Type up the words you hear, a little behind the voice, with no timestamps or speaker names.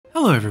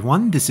Hello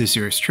everyone, this is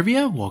Serious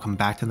Trivia. Welcome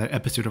back to another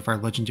episode of our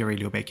legendary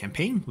Liu Bei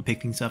campaign. We'll pick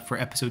things up for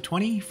episode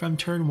 20 from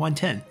turn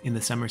 110 in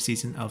the summer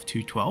season of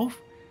 212.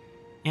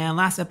 And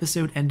last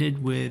episode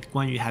ended with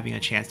Guan having a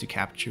chance to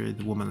capture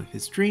the woman of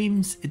his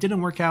dreams. It didn't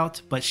work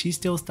out, but she's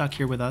still stuck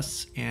here with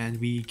us and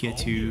we get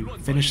to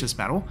finish this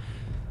battle.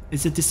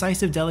 It's a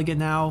decisive delegate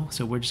now,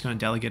 so we're just going to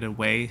delegate it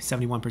away.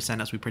 71%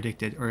 as we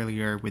predicted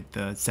earlier with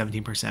the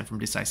 17% from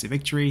decisive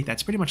victory.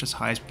 That's pretty much as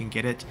high as we can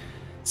get it.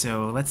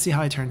 So let's see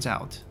how it turns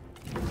out.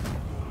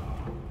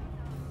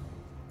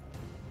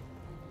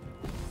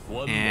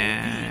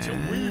 And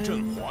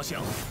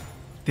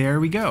there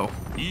we go.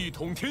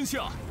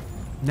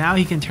 Now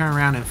he can turn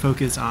around and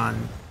focus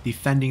on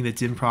defending the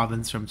Jin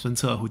province from Sun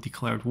Ce, who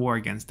declared war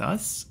against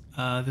us.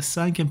 The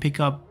son can pick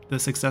up the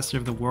successor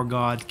of the war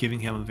god, giving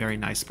him a very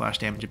nice splash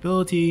damage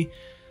ability.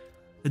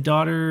 The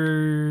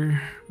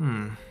daughter,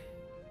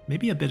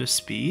 maybe a bit of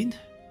speed.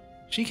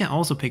 She can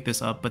also pick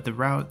this up, but the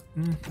route,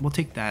 we'll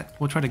take that.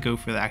 We'll try to go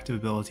for the active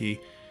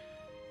ability.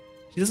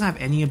 She doesn't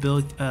have any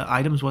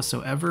items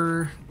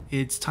whatsoever.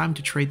 It's time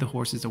to trade the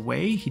horses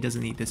away. He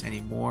doesn't need this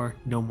anymore.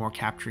 No more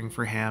capturing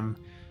for him.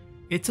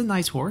 It's a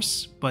nice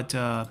horse, but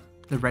the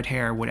red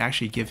hair would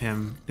actually give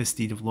him this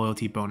deed of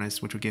loyalty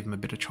bonus, which would give him a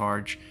bit of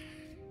charge.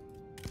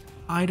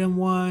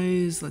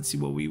 Item-wise, let's see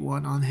what we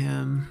want on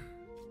him.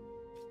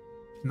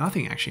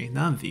 Nothing actually,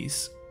 none of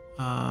these.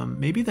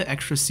 Maybe the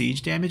extra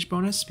siege damage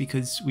bonus,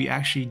 because we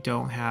actually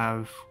don't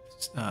have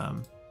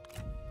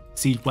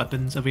siege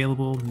weapons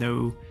available.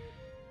 No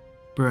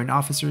burn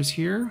officers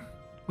here.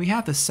 We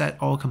have the set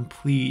all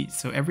complete,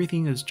 so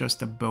everything is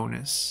just a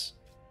bonus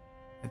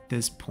at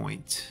this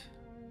point.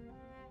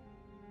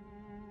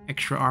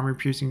 Extra armor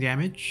piercing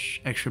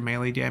damage, extra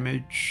melee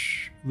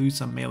damage, lose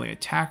some melee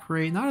attack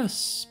rate. Not a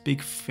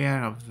big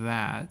fan of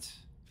that.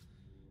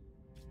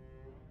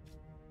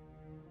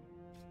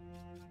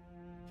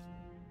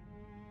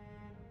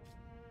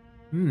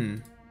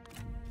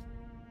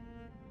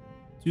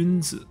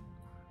 Junzi.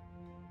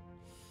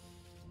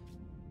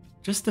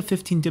 Just the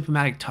 15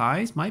 diplomatic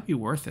ties might be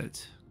worth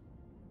it.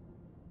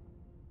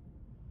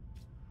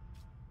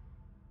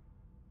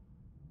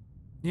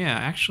 Yeah,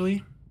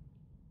 actually,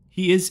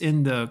 he is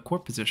in the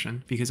court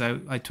position because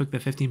I took the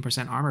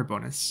 15% armor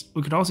bonus.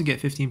 We could also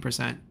get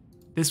 15%.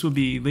 This would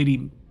be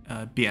Lady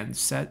Bian's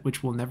set,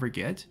 which we'll never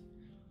get.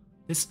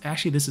 This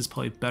is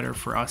probably better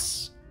for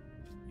us,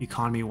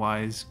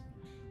 economy-wise.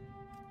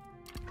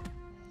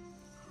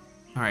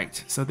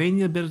 Alright, so they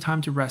need a bit of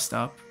time to rest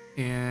up,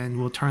 and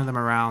we'll turn them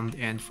around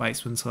and fight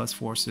Sun Ce's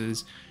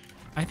forces.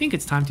 I think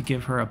it's time to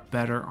give her a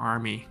better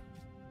army.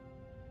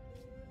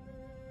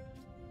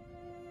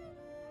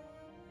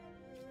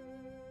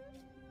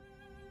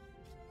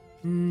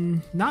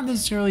 Not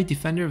necessarily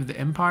Defender of the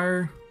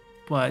Empire,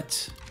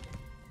 but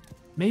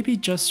maybe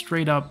just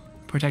straight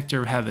up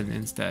Protector of Heaven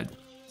instead.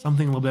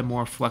 Something a little bit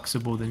more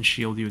flexible than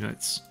shield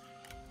units.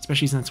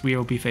 Especially since we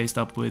will be faced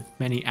up with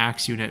many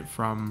axe unit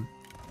from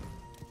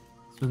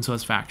Sun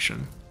Ce's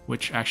faction,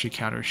 which actually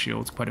counter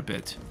shields quite a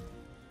bit.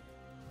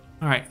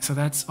 Alright, so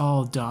that's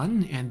all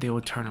done, and they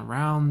will turn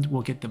around.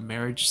 We'll get the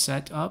marriage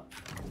set up,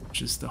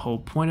 which is the whole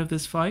point of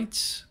this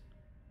fight.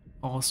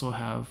 Also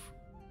have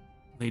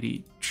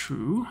Lady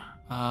True.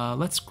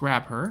 Let's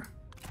grab her.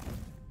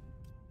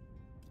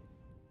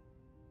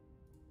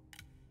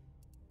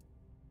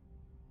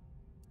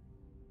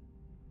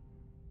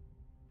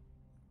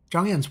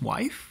 Zhang Yan's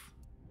wife?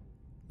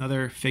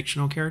 Another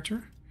fictional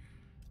character?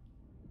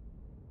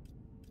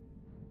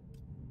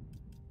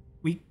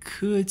 We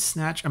could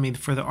snatch, I mean,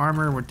 for the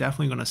armor, we're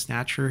definitely going to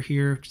snatch her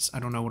here. Just, I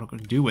don't know what I'm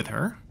going to do with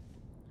her.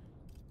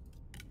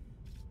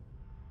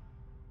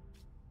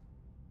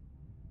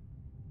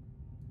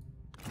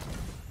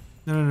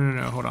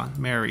 No, hold on.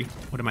 Mary,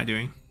 what am I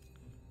doing?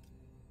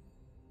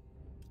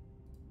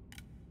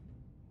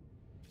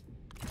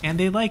 And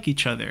they like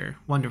each other.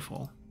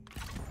 Wonderful.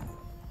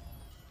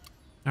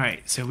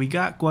 Alright, so we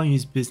got Guan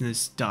Yu's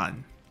business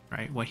done,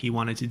 right? What he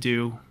wanted to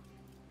do.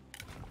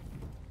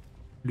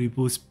 Liu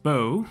Bu's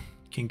bow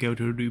can go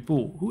to Liu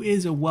Bu, who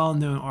is a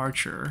well-known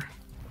archer.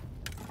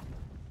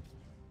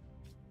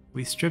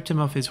 We stripped him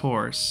of his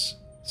horse,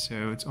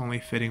 so it's only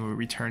fitting we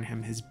return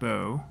him his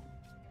bow.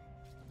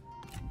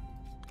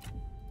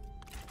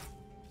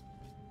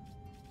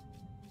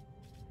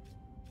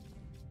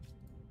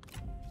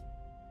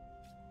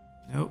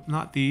 Nope,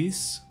 not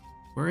these.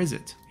 Where is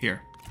it?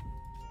 Here.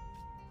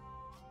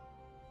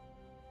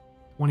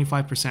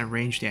 25%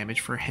 range damage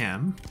for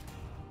him.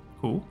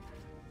 Cool.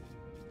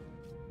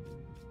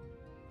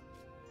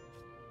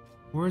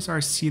 Where's our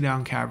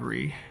Xiliang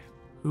cavalry?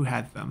 Who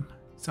had them?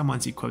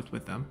 Someone's equipped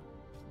with them.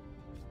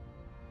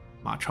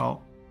 Ma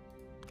Chao.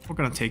 We're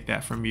gonna take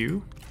that from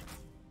you.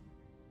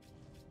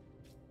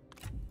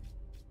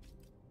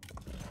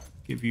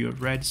 Give you a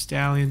red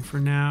stallion for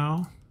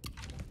now.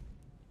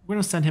 We're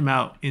gonna send him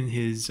out in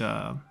his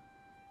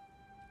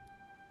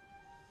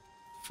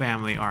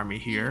family army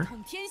here,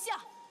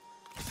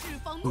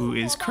 who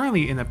is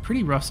currently in a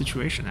pretty rough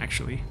situation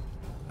actually.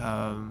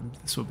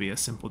 This will be a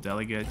simple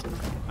delegate.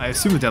 I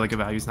assume the delegate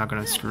value is not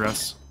going to screw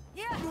us.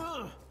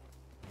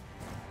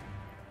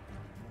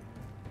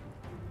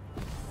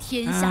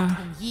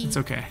 It's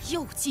okay.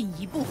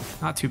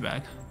 Not too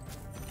bad.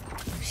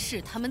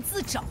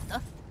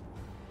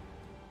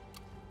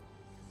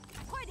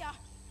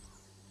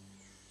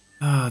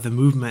 The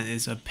movement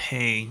is a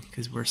pain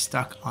because we're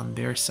stuck on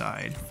their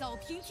side.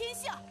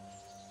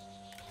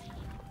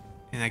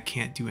 And I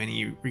can't do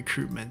any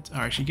recruitment.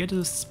 Alright, she gets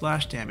a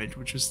splash damage,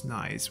 which is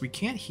nice. We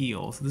can't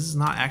heal, so this is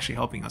not actually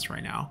helping us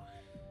right now.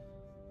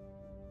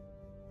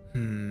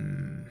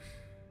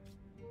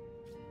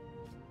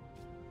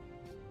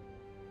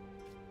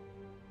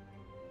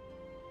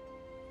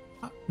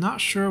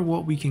 Not sure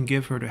what we can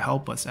give her to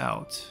help us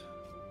out.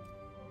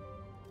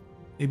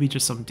 Maybe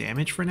just some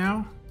damage for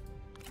now?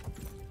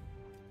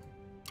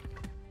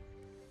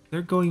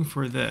 They're going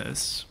for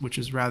this, which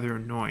is rather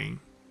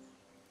annoying.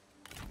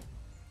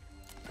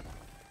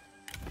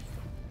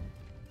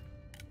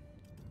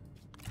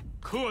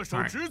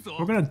 Alright,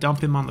 we're gonna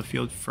dump him on the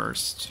field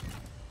first.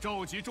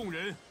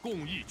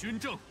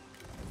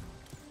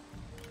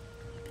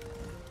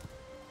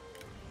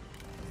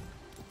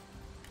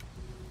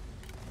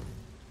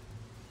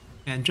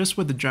 And just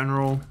with the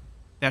general,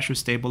 that should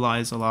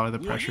stabilize a lot of the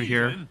pressure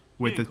here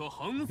with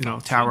the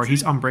tower.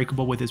 He's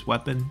unbreakable with his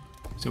weapon,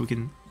 so we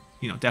can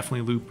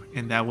definitely loop,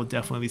 and that will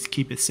definitely at least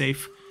keep it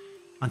safe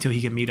until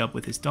he can meet up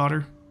with his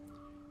daughter.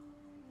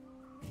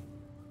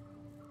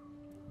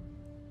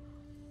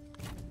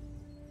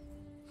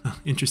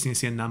 Interesting to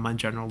see a Nanman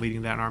general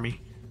leading that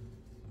army.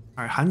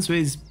 Alright, Han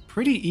Sui is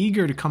pretty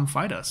eager to come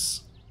fight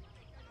us.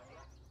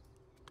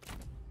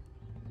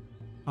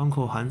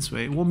 Uncle Han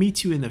Sui, we'll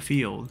meet you in the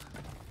field.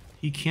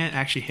 He can't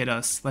actually hit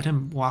us. Let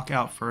him walk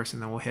out first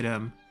and then we'll hit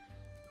him.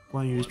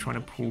 Guan Yu is trying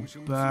to pull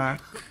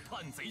back.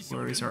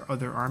 Where is our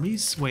other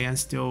armies? Wei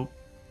Yan's still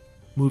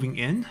moving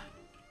in.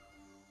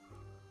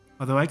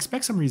 Although I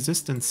expect some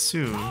resistance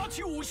soon.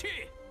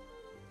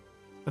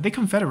 But they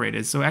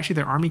confederated, so actually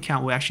their army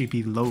count will actually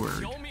be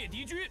lowered.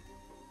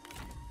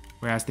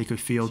 Whereas they could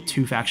field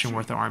 2 faction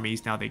worth of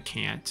armies, now they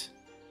can't.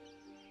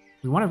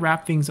 We want to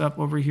wrap things up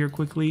over here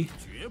quickly.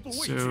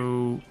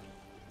 So,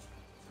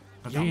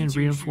 are they in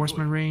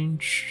reinforcement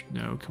range?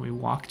 No, can we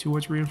walk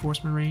towards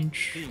reinforcement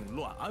range?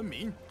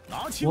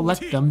 We'll let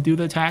them do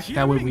the attack,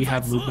 that way we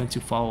have movement to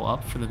follow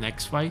up for the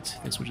next fight.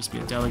 This will just be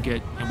a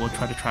delegate, and we'll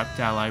try to trap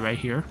the ally right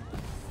here.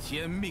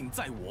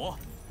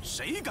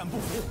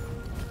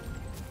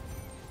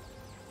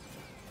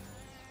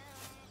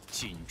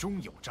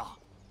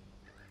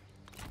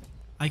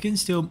 I can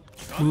still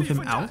move him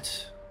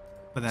out,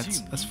 but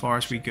that's as far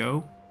as we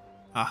go.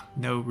 Ah,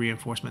 no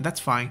reinforcement. That's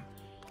fine.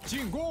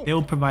 They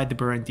will provide the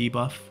burn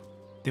debuff.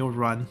 They will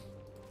run.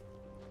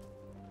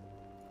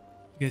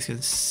 You guys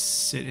can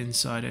sit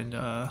inside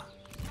and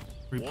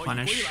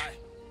replenish.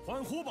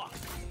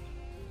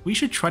 We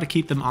should try to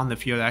keep them on the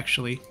field,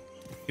 actually.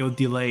 It'll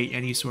delay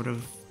any sort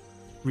of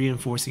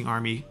reinforcing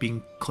army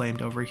being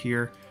claimed over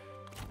here.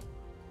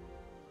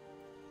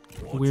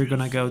 We're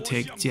gonna go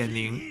take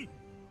Jianning.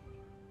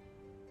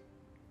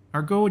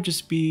 Our goal would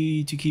just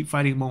be to keep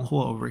fighting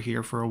Monghua over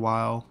here for a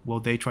while while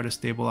they try to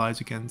stabilize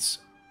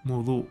against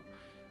Mulu.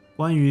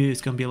 Guan Yu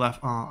is gonna be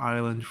left on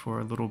island for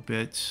a little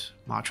bit.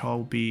 Ma Chao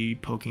will be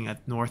poking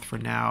at north for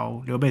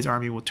now. Liu Bei's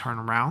army will turn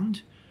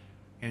around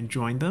and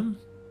join them.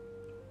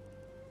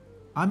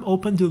 I'm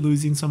open to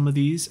losing some of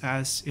these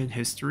as in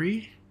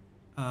history.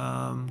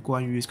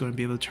 Guan Yu is going to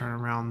be able to turn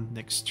around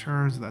next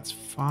turn, so that's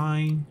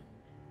fine.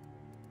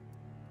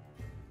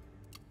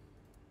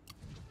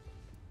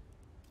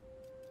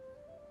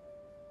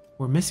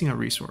 We're missing a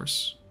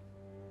resource.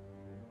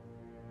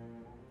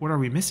 What are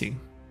we missing?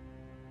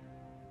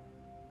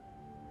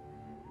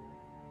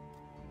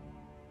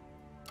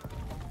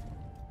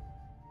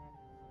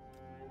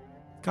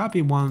 Gotta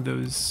be one of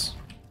those...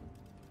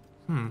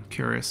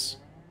 curious.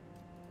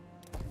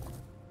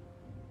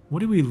 What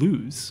did we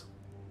lose?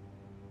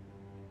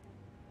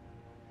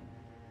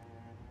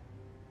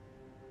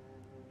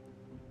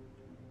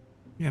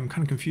 Yeah, I'm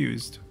kind of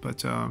confused,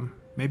 but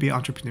maybe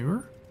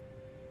entrepreneur?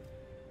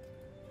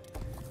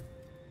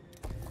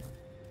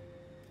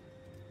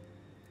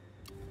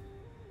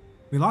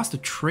 We lost a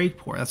trade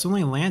port. That's the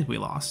only land we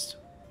lost.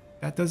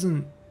 That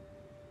doesn't...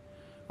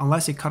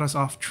 Unless it cut us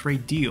off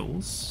trade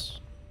deals.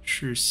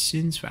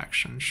 Shixin's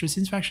faction.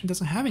 Shixin's faction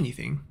doesn't have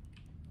anything.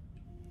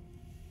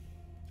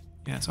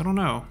 Yes, I don't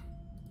know.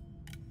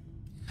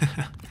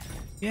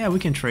 Yeah, we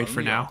can trade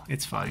for now.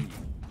 It's fine.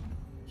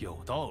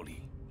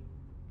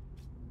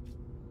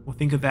 We'll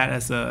think of that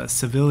as a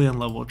civilian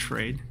level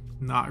trade,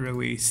 not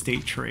really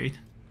state trade.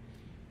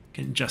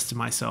 Can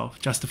justify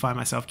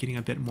myself getting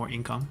a bit more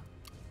income.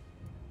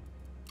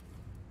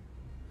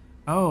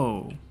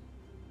 Oh.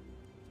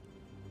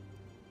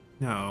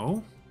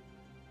 No.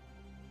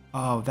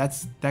 Oh,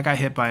 that got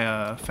hit by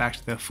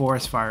the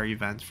forest fire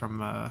event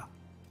from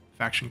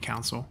Faction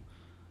Council.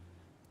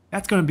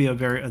 That's going to be a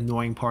very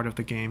annoying part of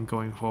the game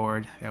going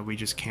forward that we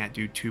just can't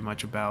do too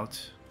much about.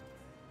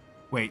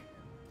 Wait.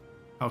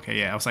 Okay,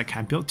 yeah, I was like, can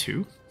I build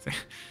 2?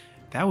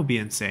 That would be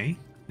insane.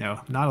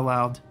 No, not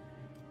allowed.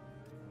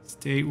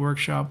 State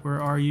Workshop,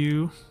 where are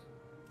you?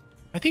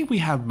 I think we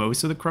have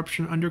most of the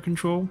corruption under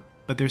control,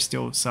 but there's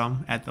still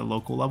some at the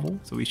local level,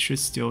 so we should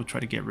still try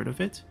to get rid of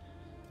it.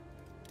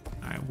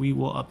 Alright, we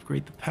will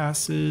upgrade the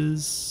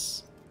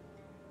passes.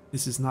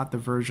 This is not the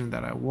version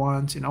that I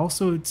want, and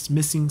also it's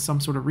missing some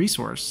sort of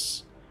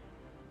resource.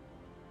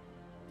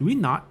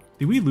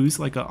 Did we lose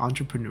like an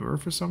entrepreneur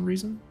for some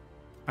reason?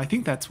 I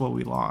think that's what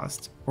we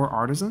lost. Or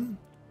artisan?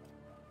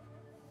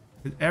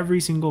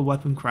 Every single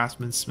weapon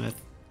craftsman, smith,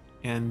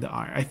 and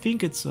I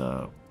think it's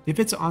a, if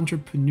it's an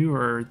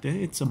entrepreneur, then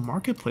it's a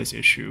marketplace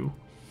issue.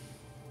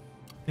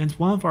 And it's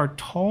one of our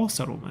tall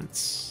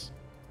settlements.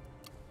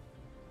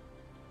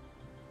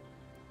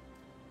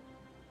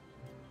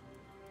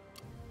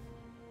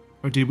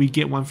 Or did we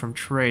get one from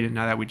trade and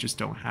now that we just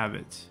don't have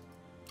it?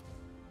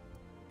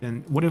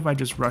 Then what if I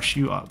just rush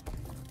you up?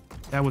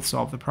 That would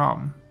solve the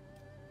problem.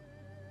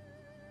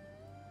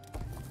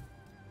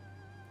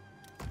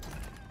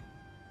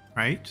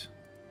 Right?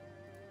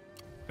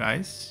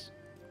 Guys?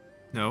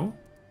 No?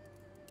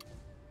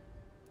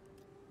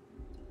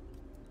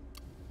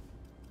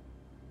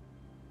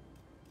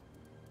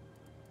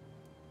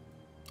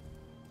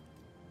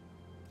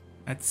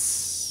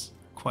 That's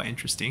quite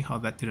interesting how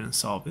that didn't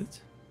solve it.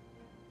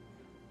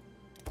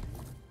 I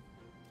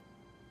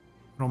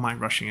don't mind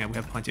rushing it, we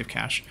have plenty of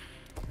cash.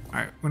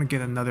 Alright, I'm gonna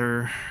get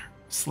another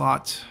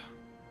slot.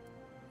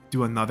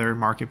 Do another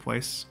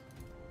marketplace.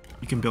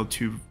 You can build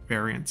 2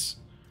 variants.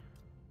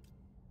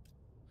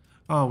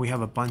 Oh, we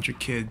have a bunch of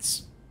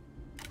kids.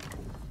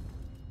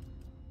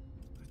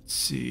 Let's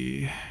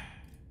see.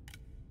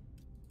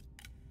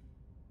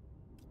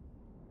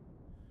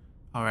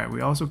 Alright,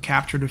 we also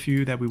captured a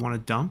few that we want to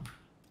dump.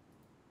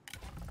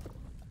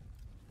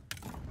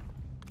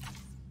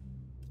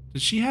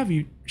 Does she have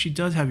she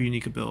does have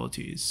unique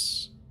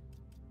abilities.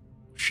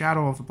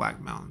 Shadow of the Black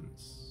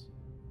Mountains.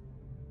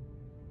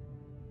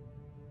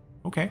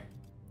 Okay.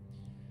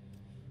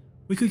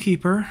 We could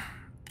keep her.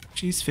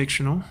 She's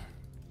fictional.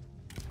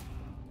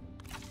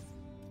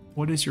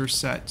 What is your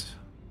set?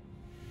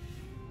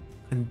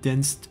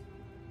 Condensed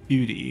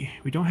Beauty.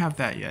 We don't have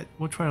that yet.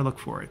 We'll try to look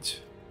for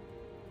it.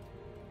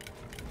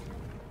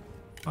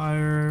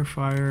 Fire,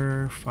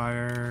 fire,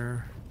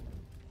 fire.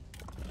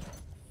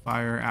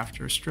 Fire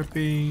after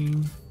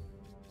stripping.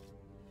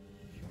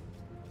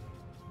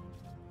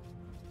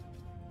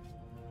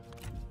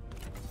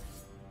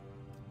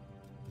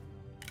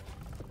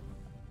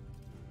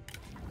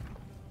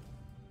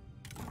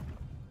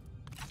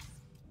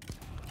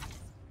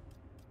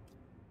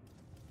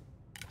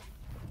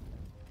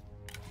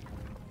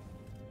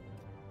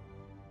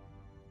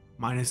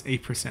 Minus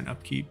 8%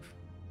 upkeep.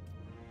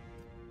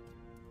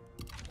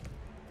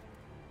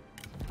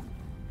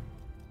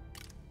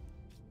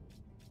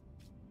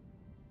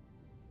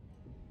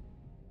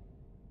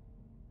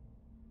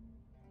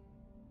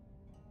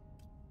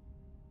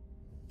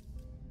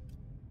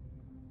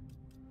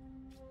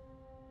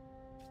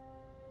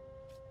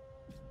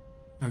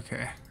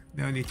 Okay,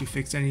 don't need to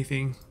fix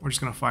anything. We're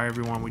just gonna fire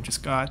everyone we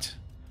just got.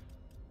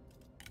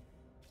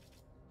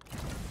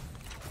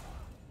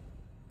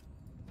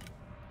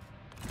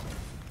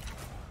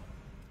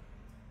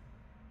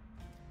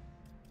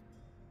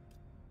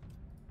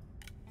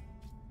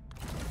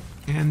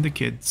 And the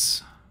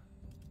kids.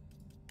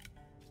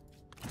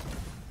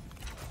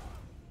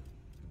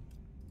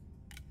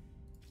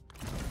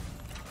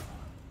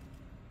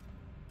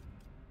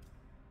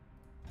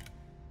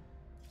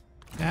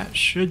 That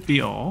should be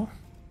all.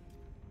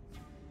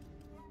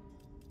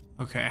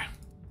 Okay,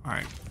 all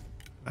right,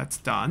 that's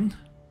done.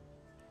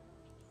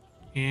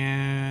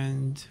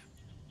 And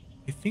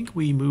I think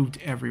we moved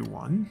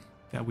everyone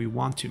that we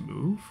want to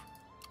move.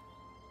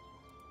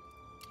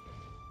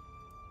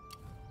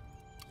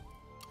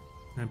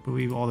 I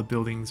believe all the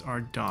buildings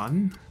are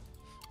done.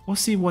 We'll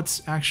see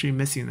what's actually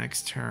missing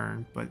next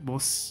turn, but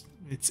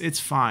it's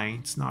fine.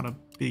 It's not a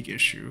big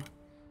issue.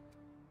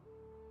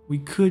 We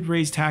could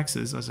raise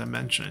taxes, as I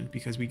mentioned,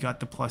 because we got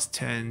the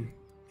 +10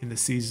 in the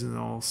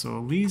seasonal, so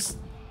at least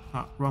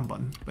not run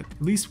button, but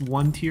at least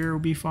 1 tier will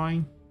be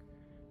fine.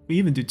 We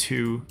even do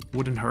 2,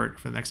 wouldn't hurt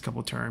for the next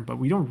couple turns, but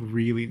we don't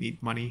really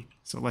need money,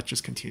 so let's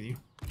just continue.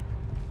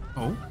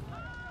 Oh,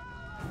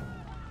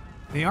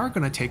 they are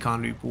gonna take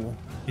on Liu Bei.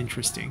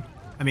 Interesting.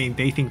 I mean,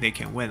 they think they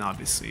can win,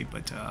 obviously,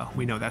 but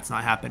we know that's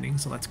not happening,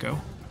 so let's go.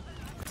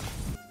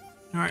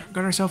 Alright,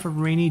 got ourselves a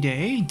rainy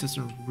day.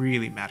 Doesn't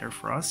really matter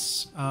for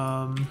us.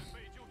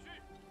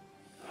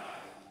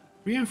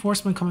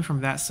 Reinforcement coming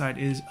from that side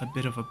is a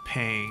bit of a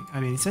pain. I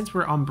mean, since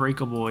we're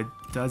unbreakable, it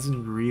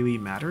doesn't really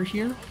matter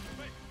here.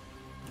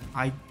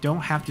 I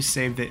don't have to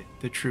save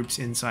the troops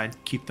inside,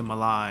 keep them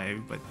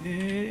alive, but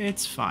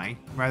it's fine.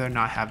 Rather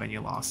not have any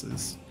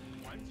losses.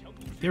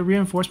 Their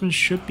reinforcements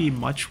should be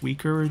much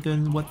weaker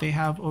than what they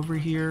have over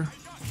here.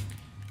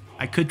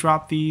 I could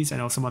drop these. I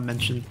know someone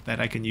mentioned that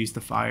I can use the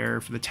fire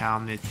for the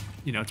town.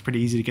 It's pretty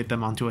easy to get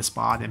them onto a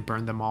spot and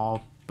burn them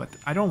all, but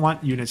I don't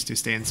want units to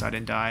stay inside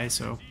and die,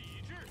 so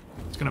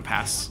it's gonna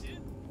pass.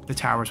 The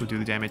towers will do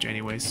the damage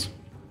anyways.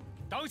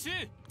 Alright,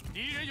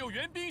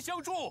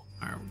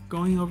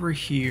 going over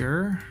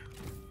here.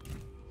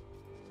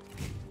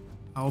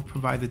 I'll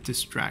provide the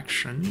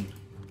distraction.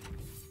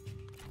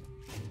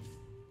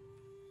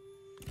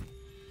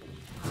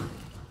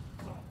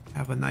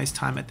 Have a nice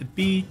time at the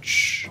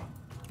beach.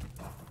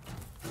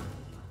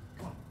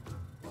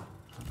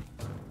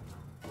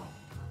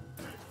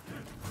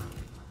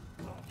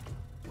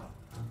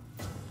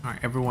 Alright,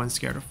 everyone's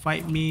scared to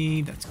fight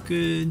me. That's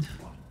good.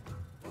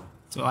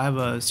 So I have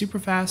a super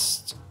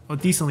fast, well,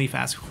 decently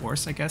fast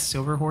horse, I guess.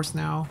 Silver horse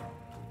now.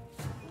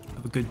 I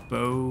have a good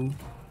bow.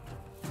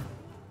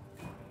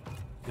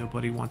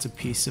 Nobody wants a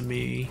piece of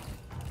me.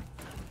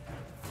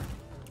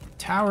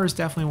 Towers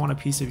definitely want a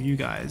piece of you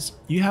guys.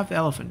 You have the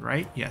elephant,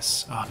 right?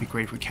 Yes. Oh, it'd be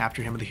great if we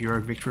captured him with a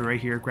heroic victory right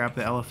here. Grab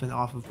the elephant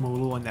off of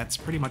Mulu, and that's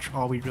pretty much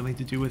all we really need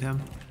to do with him.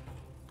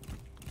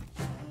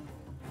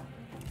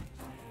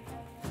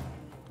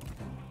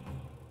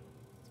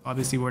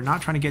 Obviously, we're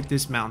not trying to get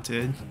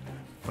dismounted,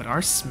 but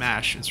our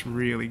smash is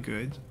really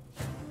good.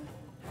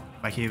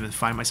 If I can even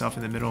find myself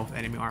in the middle of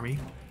enemy army.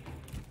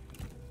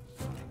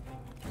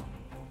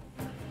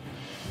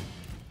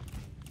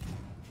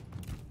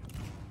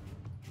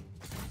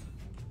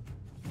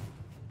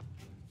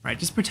 Right,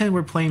 just pretend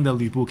we're playing the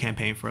Liu Bei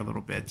campaign for a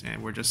little bit,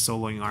 and we're just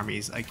soloing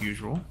armies like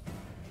usual.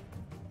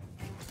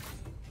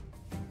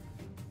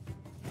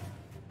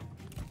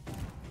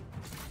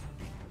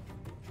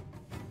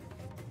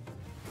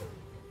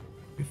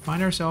 We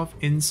find ourselves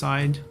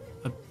inside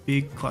a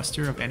big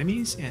cluster of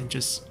enemies and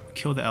just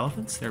kill the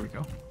elephants. There we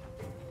go.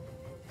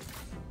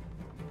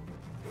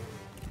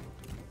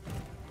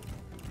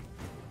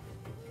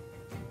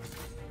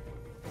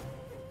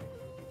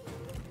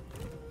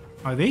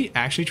 Are they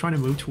actually trying to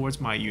move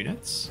towards my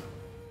units?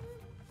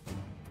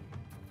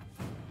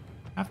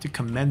 I have to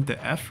commend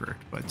the effort,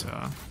 but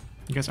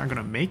you guys aren't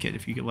going to make it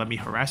if you could let me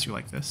harass you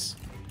like this.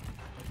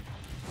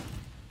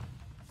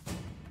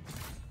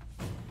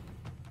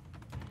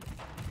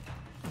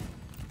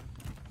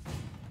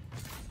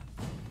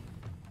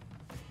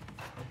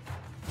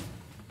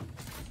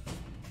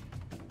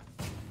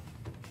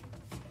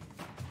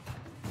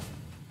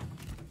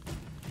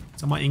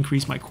 So I'm going to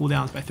increase my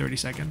cooldowns by 30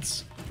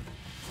 seconds.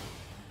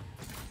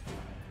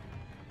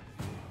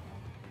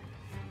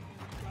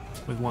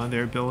 With one of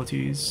their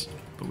abilities,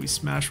 but we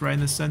smash right in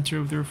the center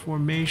of their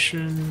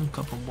formation. A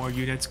couple more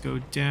units go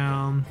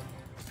down.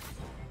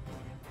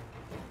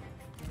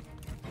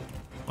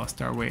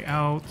 Bust our way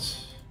out.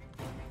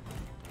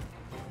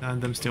 None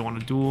of them still want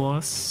to duel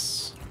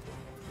us.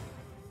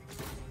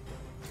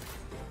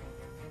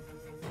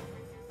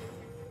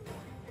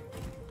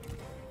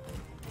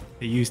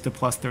 They used the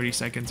plus 30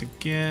 seconds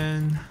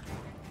again.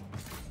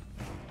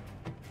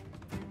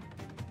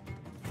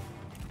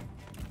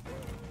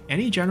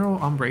 Any general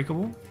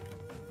unbreakable?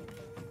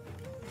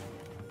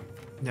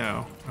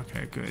 No.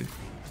 Okay, good.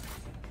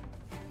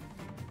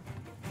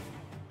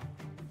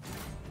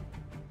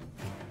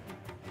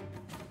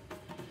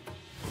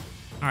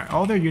 Alright,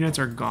 all their units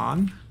are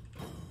gone.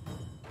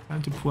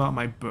 Time to pull out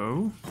my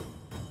bow.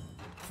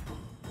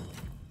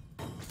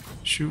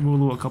 Shoot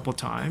Mulu a couple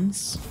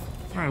times.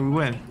 Alright, we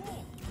win.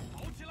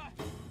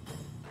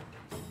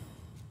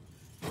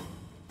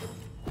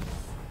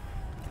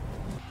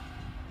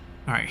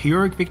 Alright,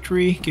 heroic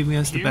victory, giving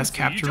us the best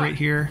capture right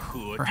here.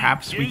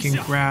 Perhaps we can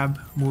grab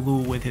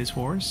Mulu with his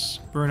horse.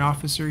 Burn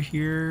officer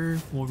here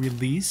will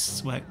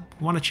release. What?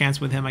 We want a chance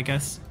with him, I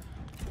guess.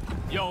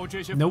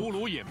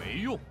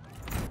 Nope.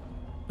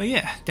 But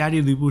yeah,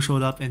 Daddy Liu Bei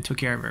showed up and took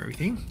care of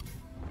everything.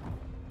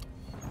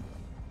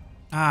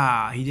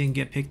 Ah, he didn't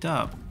get picked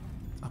up.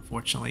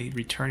 Unfortunately,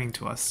 returning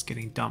to us,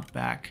 getting dumped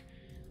back.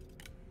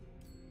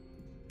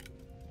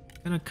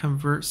 Gonna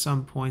convert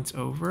some points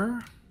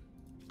over.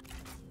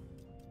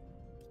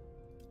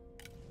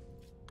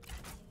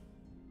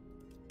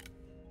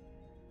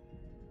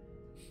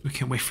 We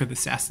can wait for the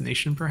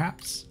assassination,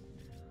 perhaps.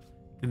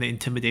 Then the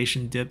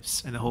intimidation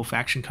dips and the whole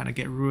faction kind of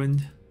get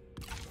ruined.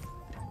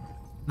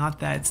 Not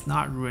that it's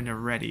not ruined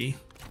already.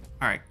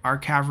 Alright, our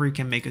cavalry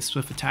can make a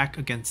swift attack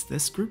against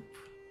this group.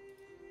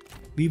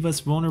 Leave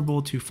us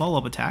vulnerable to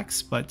follow-up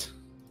attacks, but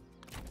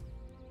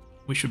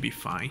we should be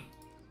fine.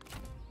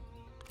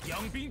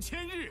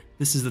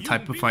 This is the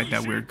type of fight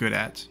that we're good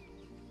at.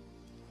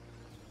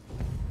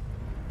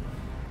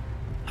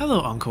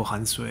 Hello, Uncle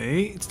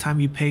Hansui. It's time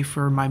you pay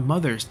for my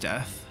mother's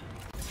death.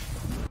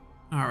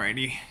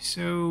 Alrighty,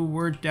 so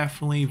we're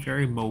definitely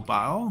very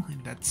mobile,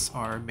 and that's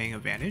our main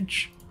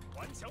advantage.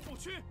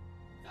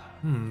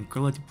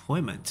 Guerrilla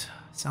deployment.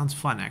 Sounds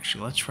fun,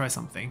 actually. Let's try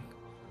something.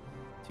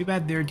 Too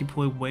bad they're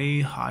deployed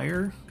way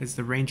higher, because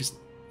the range is,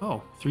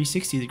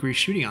 360-degree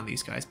shooting on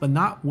these guys, but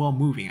not while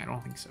moving, I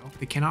don't think so.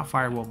 They cannot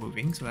fire while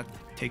moving, so that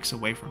takes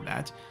away from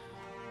that.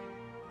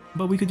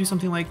 But we could do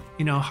something like,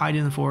 hide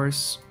in the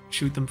forest,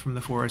 shoot them from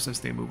the forest as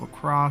they move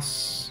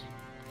across,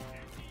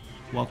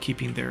 while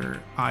keeping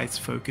their eyes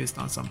focused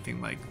on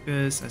something like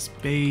this as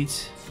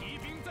bait.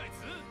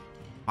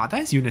 Wow,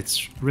 that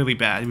unit's really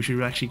bad. We should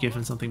actually give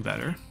him something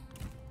better.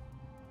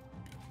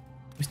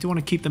 We still want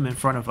to keep them in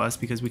front of us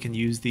because we can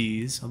use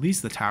these, at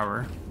least the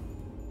tower.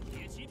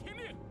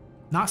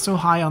 Not so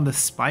high on the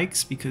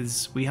spikes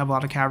because we have a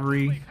lot of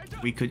cavalry.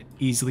 We could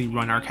easily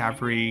run our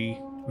cavalry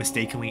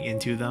mistakenly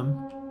into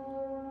them.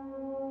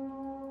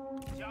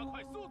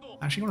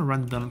 I'm actually going to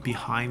run them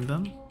behind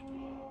them.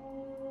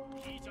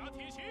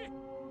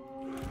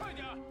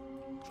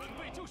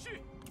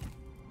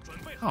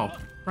 Oh,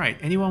 right.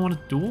 Anyone want to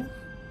duel?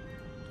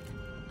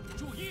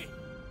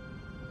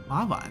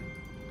 Mavan.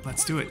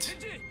 Let's do it.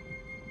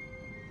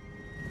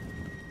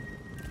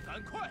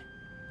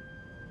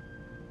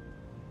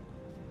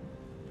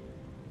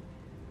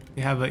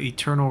 They have an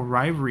eternal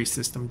rivalry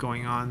system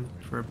going on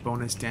for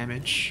bonus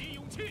damage.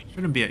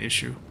 Shouldn't be an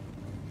issue.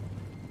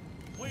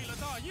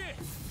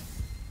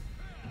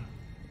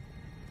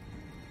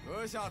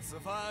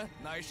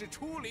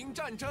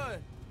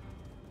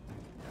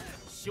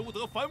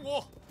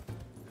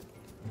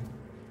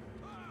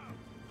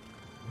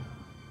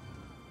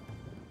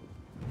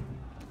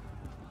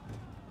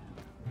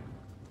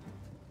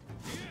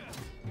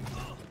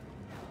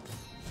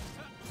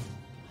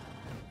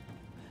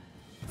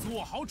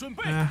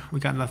 We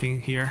got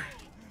nothing here.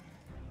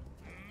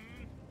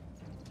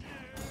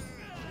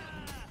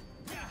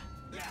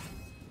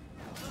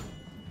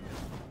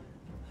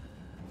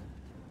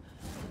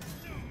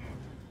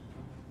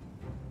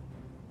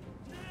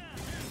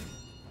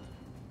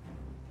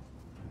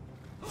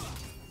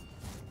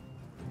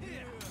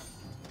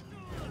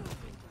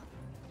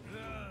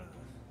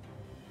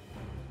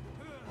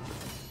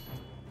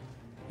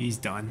 He's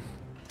done.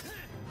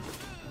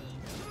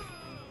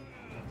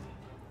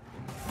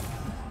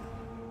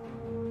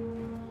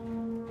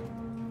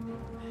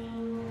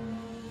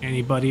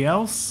 Anybody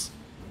else?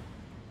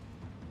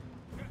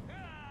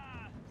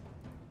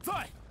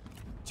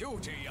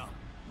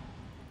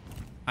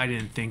 I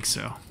didn't think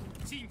so.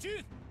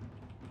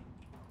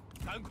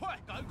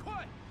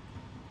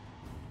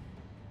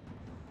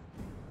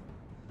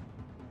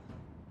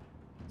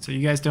 So you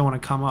guys don't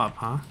want to come up,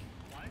 huh?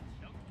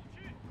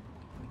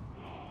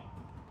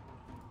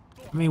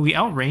 I mean, we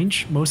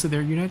outrange most of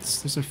their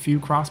units. There's a few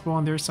crossbow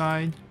on their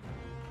side,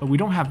 but we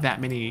don't have that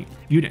many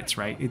units,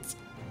 right? It's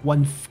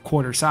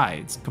 1/4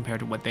 size compared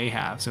to what they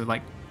have. So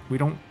like, we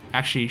don't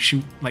actually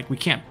shoot, like we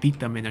can't beat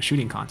them in a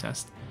shooting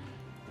contest.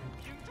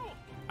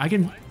 I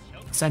can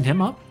send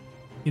him up,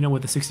 you know,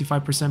 with a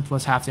 65%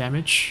 plus half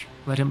damage.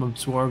 Let him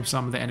absorb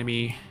some of the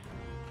enemy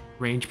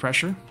range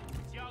pressure.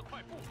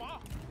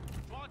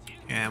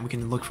 And we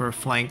can look for a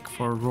flank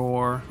for a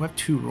roar. We have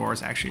 2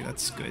 roars actually,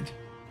 that's good.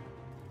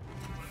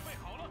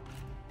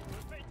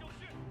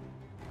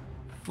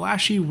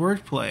 Flashy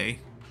wordplay.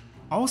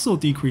 Also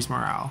decrease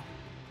morale.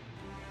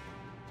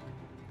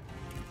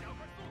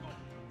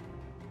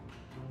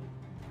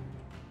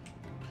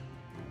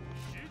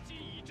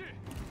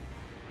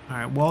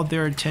 Alright, while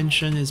their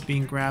attention is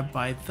being grabbed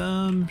by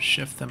them,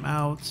 shift them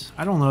out.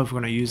 I don't know if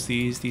we're going to use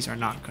these. These are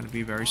not going to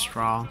be very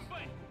strong.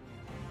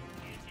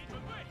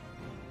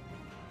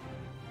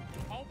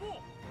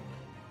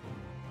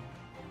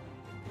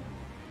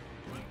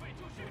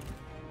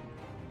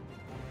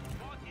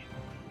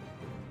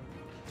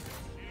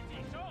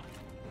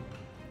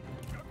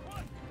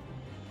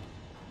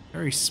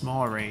 Very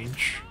small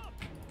range.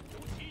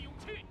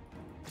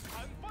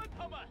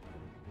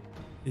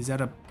 Is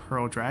that a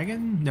Pearl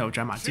Dragon? No,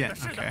 战马剑.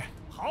 Okay.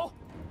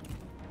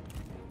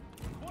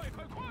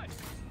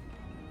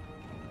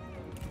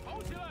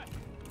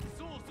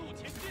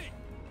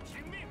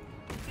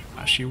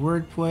 Flashy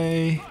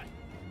wordplay.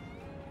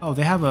 Oh,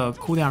 they have a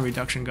cooldown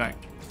reduction guy.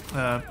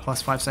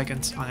 Plus 5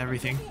 seconds on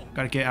everything.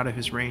 Gotta get out of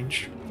his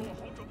range.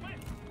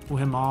 Pull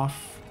him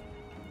off.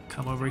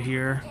 Come over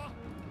here.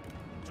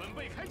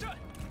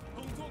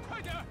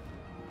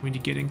 We need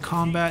to get in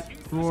combat.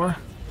 Roar.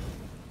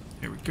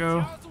 There we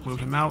go. Move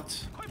him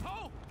out.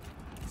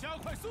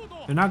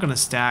 They're not going to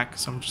stack,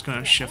 so I'm just going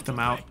to shift them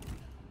out.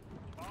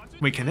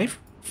 Wait, can they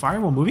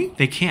fire while moving?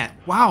 They can't.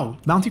 Wow,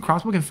 mounted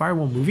crossbow can fire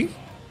while moving?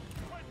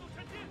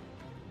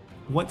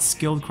 What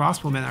skilled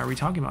crossbowmen are we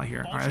talking about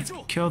here? Alright, let's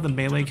kill the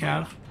melee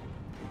cav.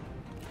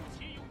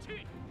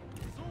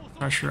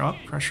 Pressure up,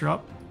 pressure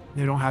up.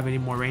 They don't have any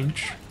more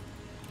range.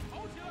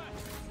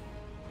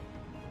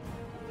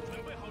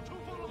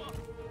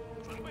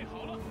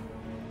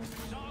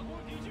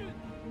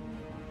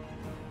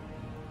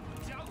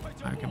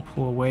 I can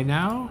pull away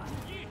now.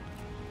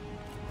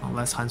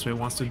 Unless Hansui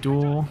wants to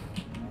duel.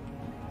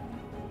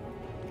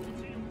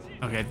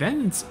 Okay,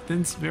 then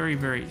it's very,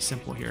 very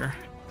simple here.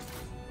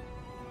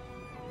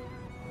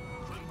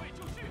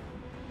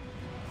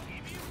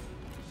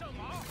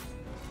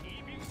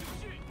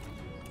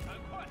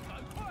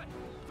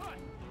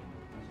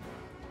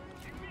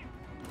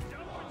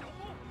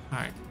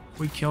 Alright,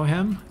 we kill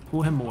him,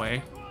 pull him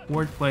away,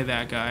 wordplay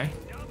that guy,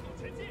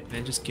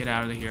 then just get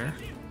out of here.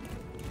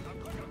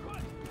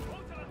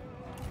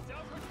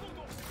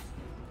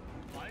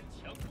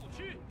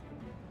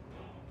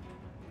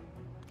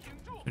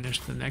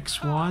 Finish the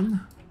next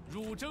one.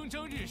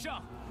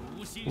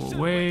 Pull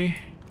away.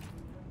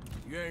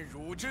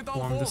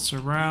 Form the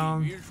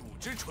surround.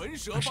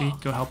 Actually,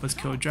 go help us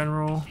kill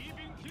General.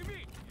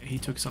 He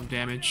took some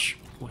damage.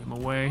 Pull him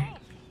away.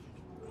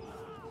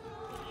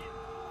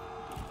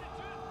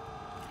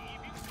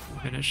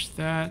 Finish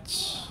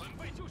that.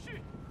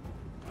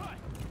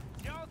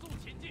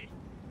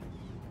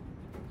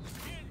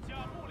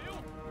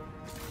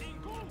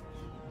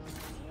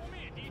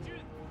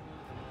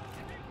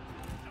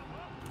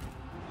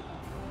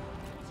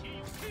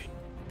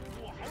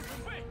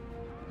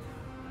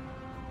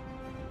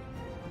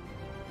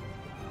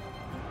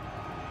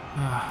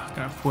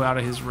 Gotta pull out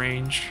of his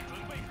range.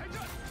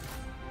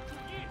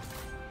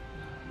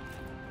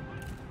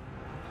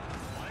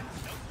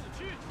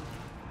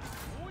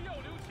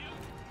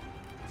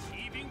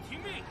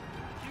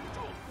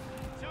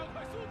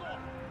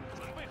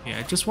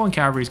 Yeah, just one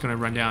cavalry is going to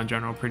run down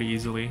general pretty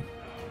easily.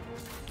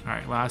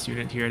 Alright, last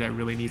unit here that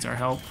really needs our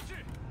help.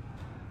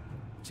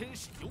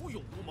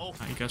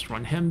 I guess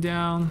run him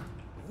down.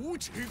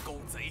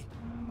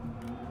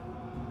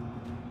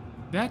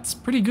 That's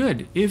pretty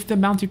good. If the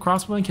mounted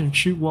crossbowmen can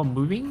shoot while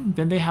moving,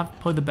 then they have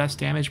probably the best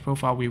damage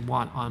profile we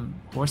want on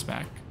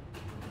horseback.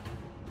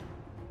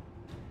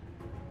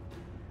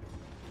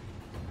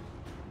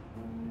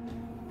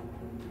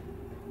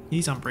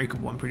 He's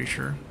unbreakable, I'm pretty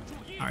sure.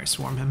 Alright,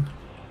 swarm him.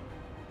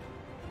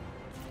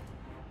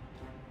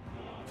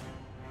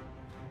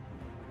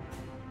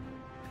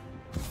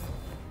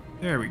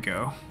 There we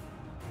go.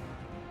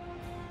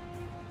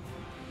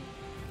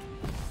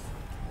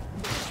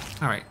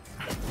 Alright.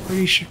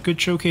 Pretty good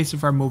showcase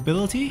of our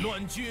mobility.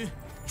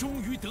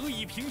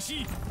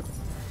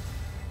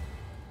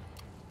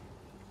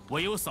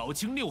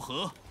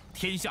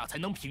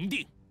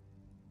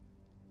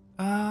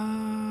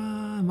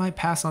 Might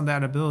pass on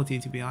that ability,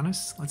 to be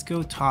honest. Let's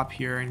go top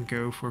here and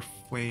go for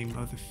Flame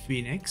of the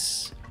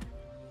Phoenix.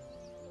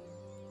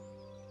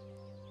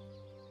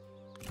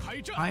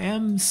 I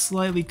am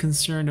slightly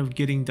concerned of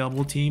getting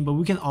double teamed, but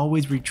we can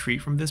always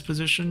retreat from this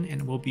position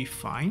and we'll be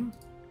fine.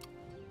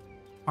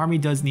 Army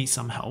does need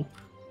some help.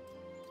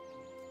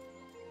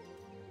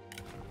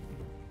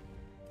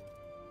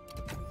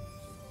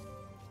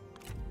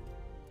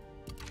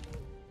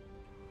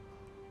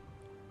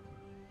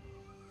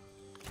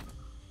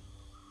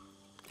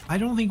 I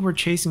don't think we're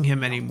chasing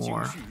him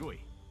anymore.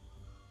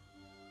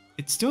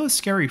 It's still a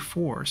scary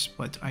force,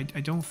 but I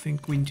don't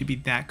think we need to be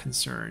that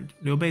concerned.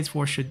 Liu Bei's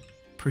force should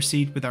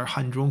proceed with our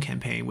Hanzhong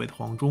campaign with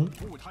Huangzhong,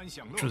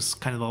 which was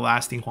kind of the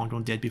last thing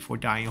Huangzhong did before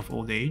dying of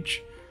old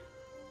age.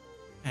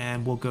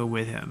 And we'll go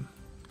with him.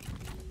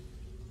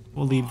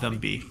 We'll leave them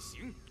be.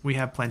 We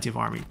have plenty of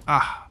army.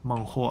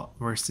 Meng Huo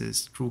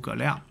versus Zhuge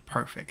Liang.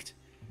 Perfect.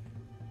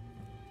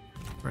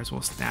 First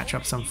we'll snatch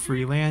up some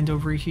free land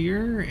over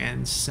here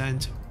and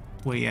send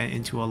Wei Yan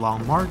into a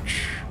long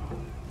march.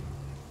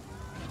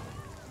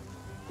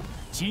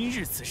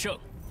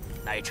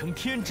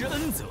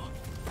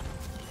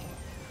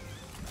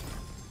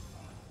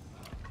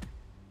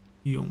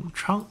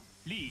 Yongchang.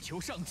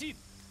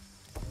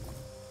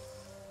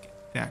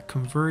 Get that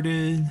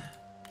converted.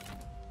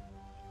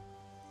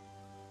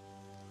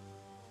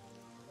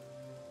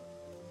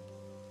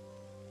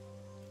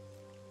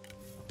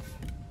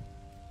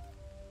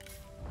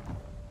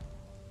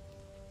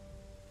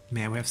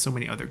 Man, we have so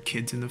many other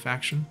kids in the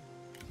faction.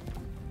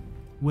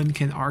 When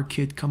can our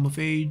kid come of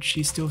age?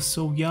 She's still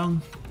so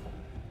young.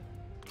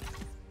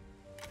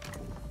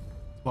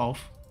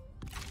 12.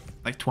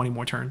 Like 20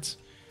 more turns.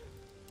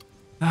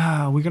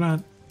 We're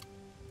gonna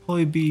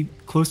probably be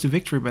close to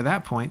victory by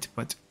that point,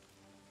 but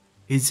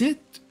is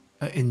it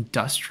an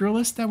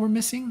industrialist that we're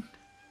missing?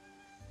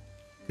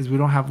 Because we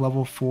don't have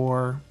level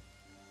 4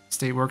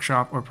 state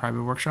workshop or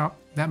private workshop?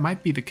 That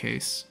might be the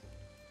case.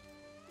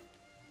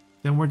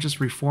 Then we're just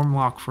reform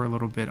lock for a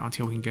little bit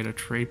until we can get a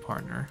trade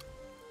partner.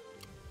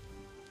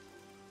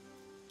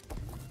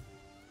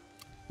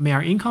 I mean,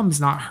 our income is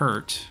not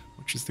hurt,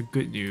 which is the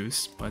good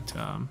news, but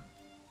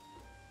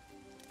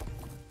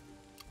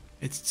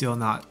it's still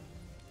not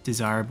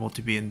desirable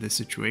to be in this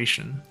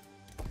situation.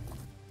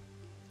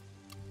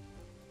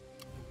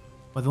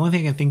 But the only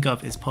thing I can think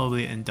of is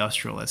probably an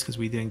industrialist, because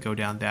we didn't go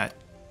down that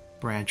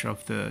branch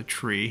of the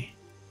tree.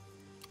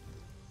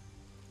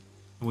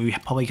 We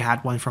probably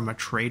had one from a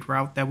trade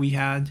route that we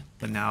had,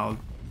 but now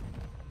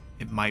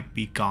it might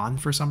be gone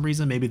for some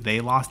reason. Maybe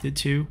they lost it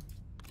too.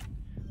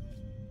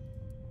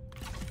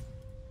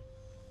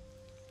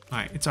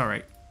 Alright, it's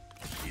alright.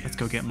 Let's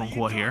go get Meng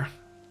Huo here.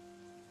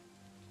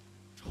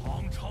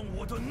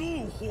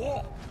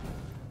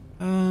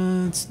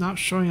 It's not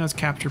showing us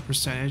capture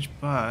percentage,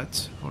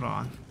 but hold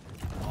on.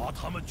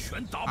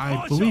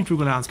 I believe Zhuge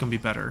Liang's gonna be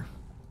better.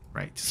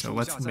 Right, so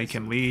let's make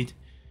him lead.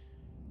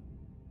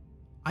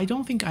 I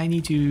don't think I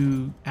need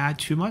to add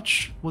too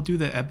much. We'll do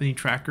the Ebony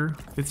Tracker,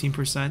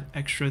 15%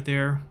 extra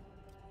there.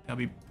 That'll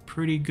be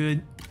pretty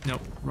good.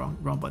 Nope, wrong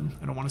button.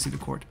 I don't want to see the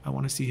court. I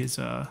want to see his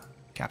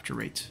capture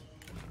rate.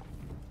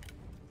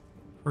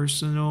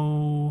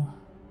 Personal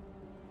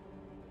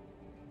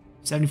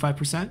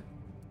 75%.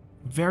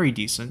 Very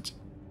decent.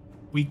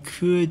 We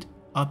could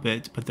up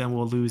it, but then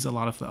we'll lose a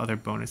lot of the other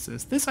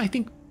bonuses. This, I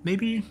think,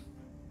 maybe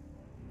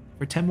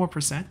for 10 more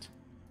percent.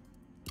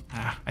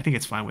 I think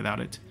it's fine without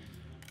it.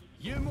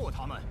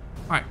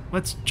 Alright,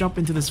 let's jump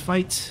into this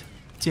fight.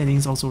 Jianing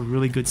is also a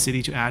really good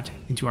city to add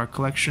into our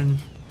collection.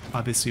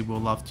 Obviously, we'll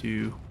love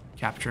to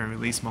capture and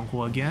release Meng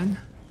Huo again.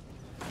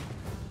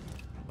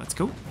 Let's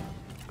go.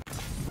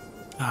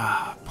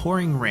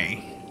 Pouring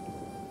Rain.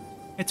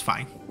 It's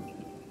fine.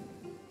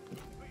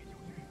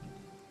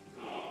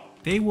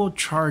 They will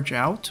charge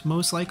out,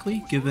 most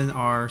likely, given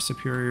our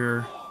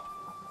superior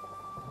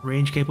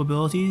range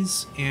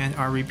capabilities, and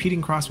our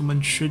repeating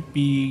crossbowmen should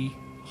be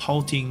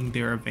halting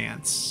their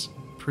advance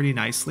pretty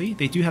nicely.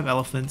 They do have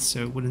elephants,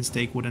 so wooden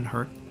stake wouldn't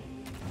hurt.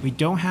 We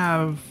don't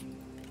have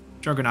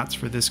juggernauts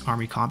for this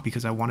army comp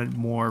because I wanted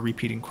more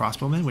repeating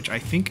crossbowmen, which I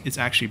think is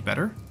actually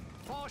better.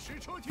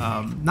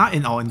 Not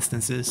in all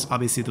instances.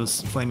 Obviously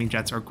those flaming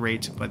jets are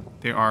great, but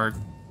there are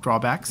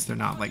drawbacks. They're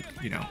not like,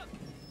 you know,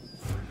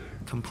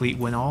 complete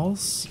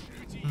win-alls.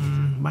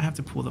 Might have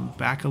to pull them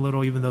back a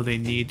little, even though they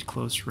need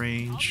close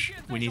range.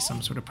 We need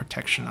some sort of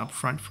protection up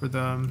front for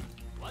them.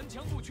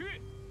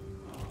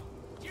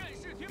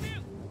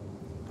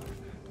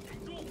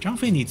 Zhang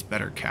Fei needs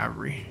better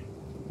cavalry.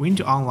 We need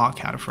to unlock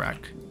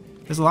Cataphract.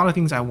 There's a lot of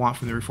things I want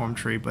from the reform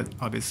tree, but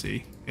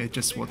obviously it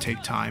just will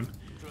take time.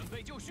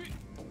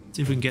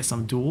 See if we can get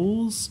some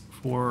duels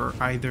for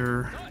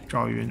either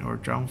Zhao Yun or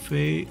Zhang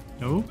Fei.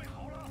 Nope.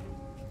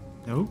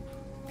 Nope.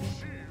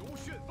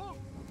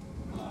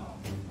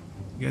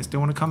 You guys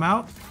don't want to come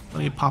out? Let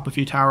me pop a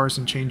few towers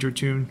and change your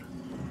tune.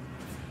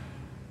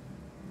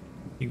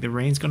 Think the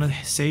rain's gonna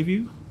save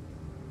you?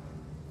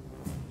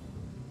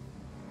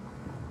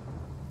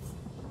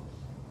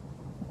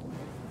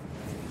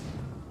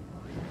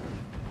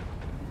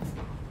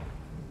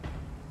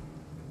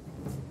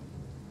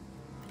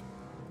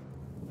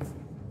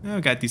 Oh,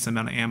 got a decent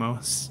amount of ammo.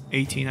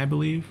 18, I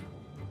believe.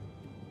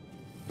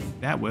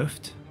 That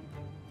whiffed.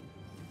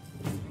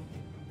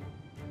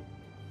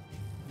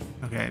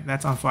 Okay,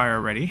 that's on fire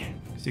already.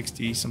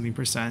 60 something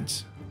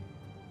percent.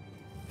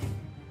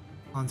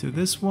 Onto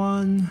this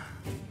one.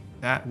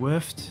 That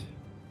whiffed.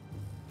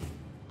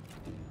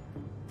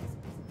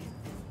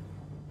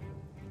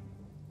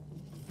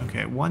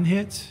 Okay, one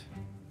hit.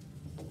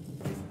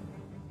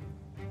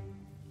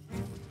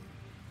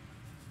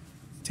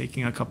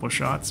 Taking a couple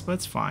shots, but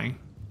it's fine.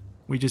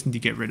 We just need to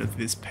get rid of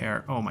this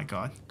pair. Oh my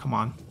god, come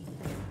on.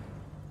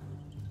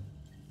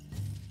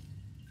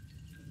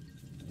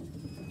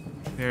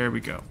 There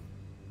we go.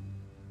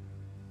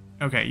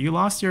 Okay, you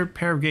lost your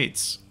pair of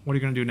gates. What are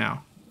you gonna do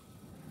now?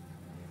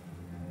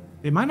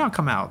 They might not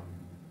come out,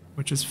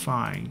 which is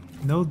fine.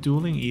 No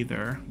dueling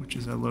either, which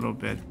is a little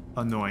bit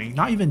annoying.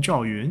 Not even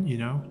Zhao Yun, you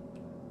know?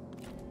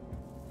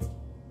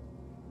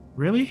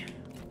 Really?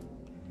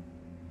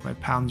 I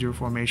pound your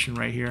formation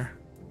right here.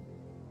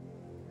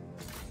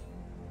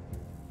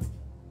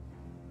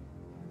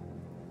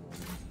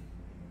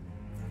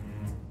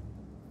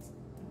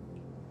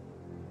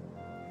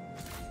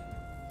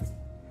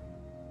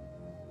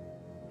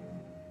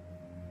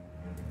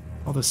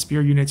 All the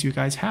spear units you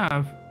guys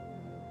have.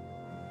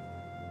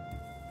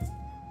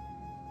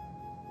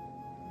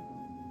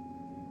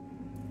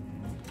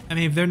 I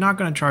mean, if they're not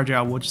going to charge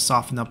out, we'll just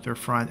soften up their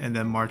front and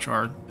then march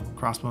our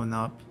crossbowmen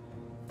up.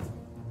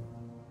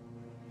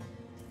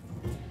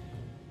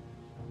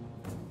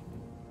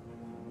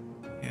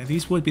 Yeah,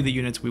 these would be the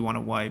units we want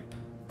to wipe.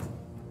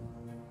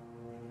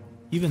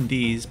 Even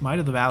these, Might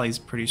of the Valley is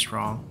pretty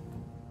strong.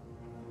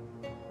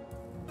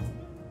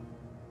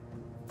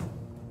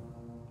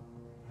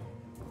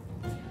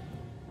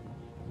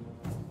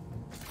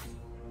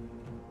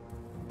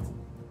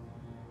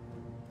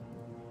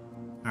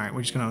 Alright,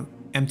 we're just gonna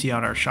empty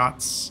out our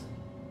shots.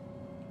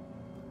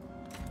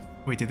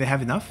 Wait, did they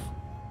have enough?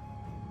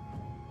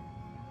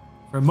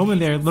 For a moment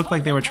there, it looked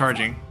like they were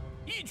charging.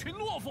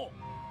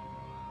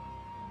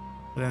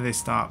 But then they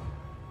stopped.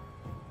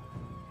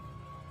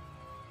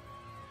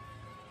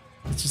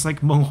 It's just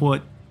like Meng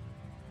Huo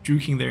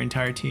juking their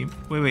entire team.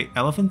 Wait,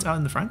 elephants out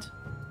in the front?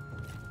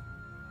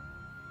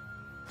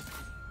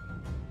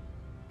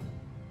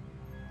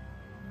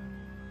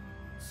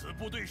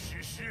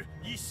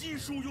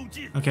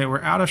 Okay,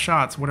 we're out of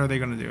shots. What are they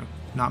gonna do?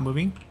 Not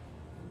moving?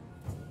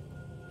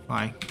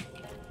 Fine.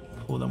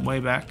 Pull them way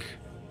back.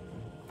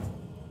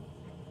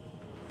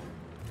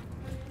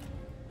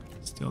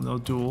 Still no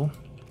duel.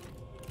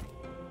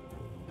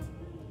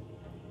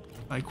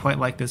 I quite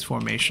like this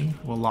formation.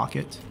 We'll lock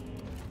it.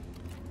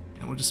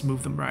 And we'll just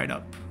move them right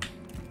up.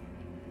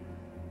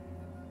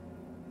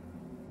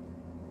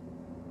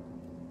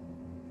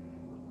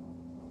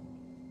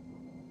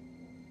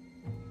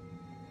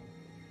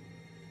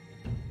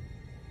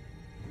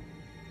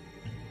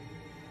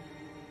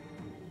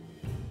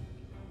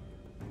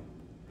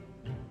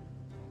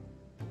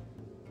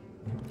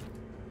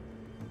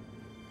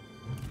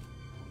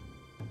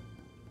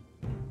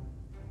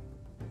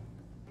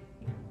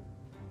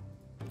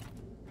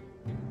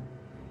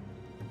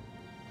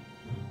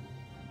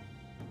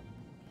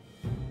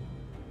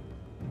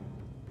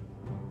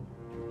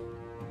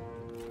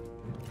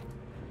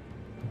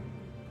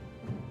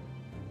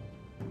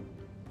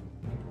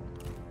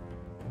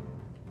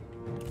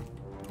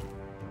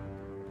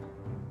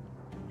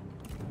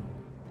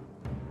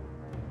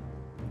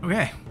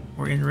 Okay,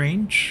 we're in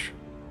range.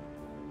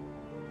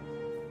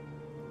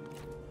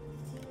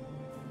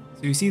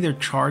 So you see their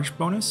charge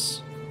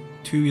bonus,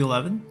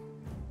 211,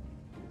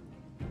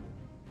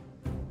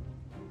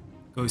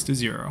 goes to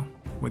 0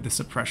 with the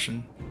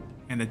suppression,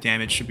 and the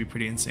damage should be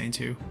pretty insane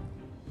too.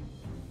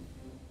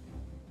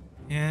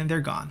 And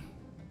they're gone.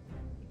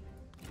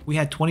 We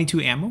had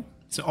 22 ammo,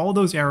 So all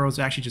those arrows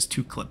are actually just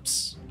 2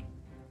 clips.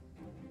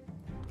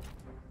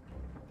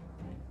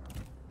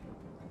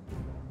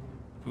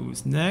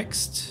 Who's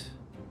next?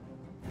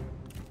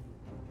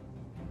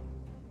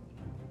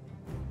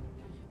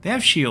 They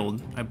have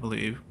shield, I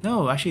believe.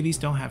 No, actually these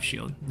don't have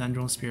shield.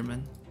 Nandrong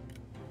Spearmen.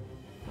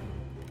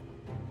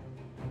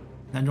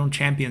 Nandrong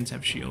Champions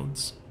have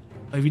shields.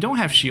 But if you don't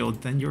have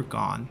shield, then you're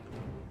gone.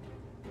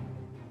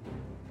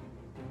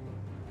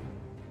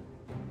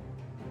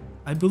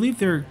 I believe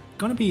they're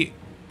gonna be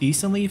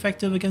decently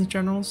effective against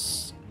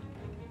generals,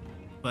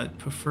 but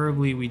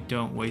preferably we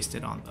don't waste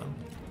it on them.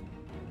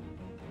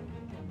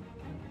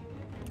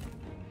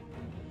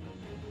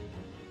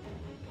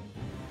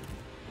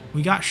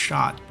 We got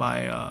shot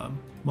by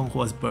Meng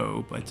Huo's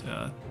bow, but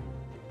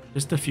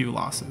just a few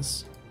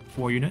losses.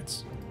 4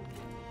 units.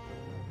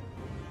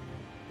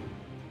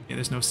 Yeah,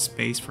 there's no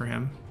space for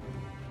him.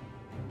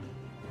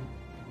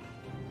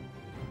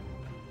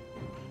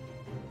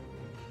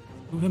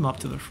 Move him up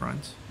to the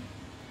front.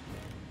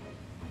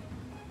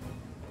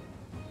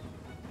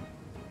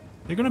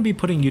 They're going to be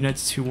putting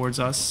units towards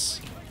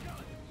us.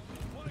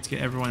 Let's get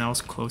everyone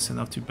else close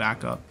enough to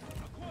back up.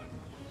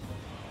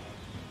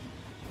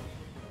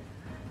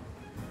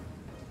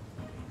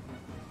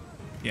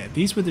 Yeah,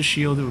 these with the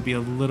shield, it would be a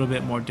little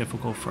bit more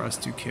difficult for us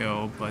to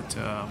kill, but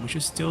we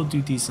should still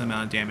do decent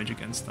amount of damage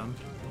against them.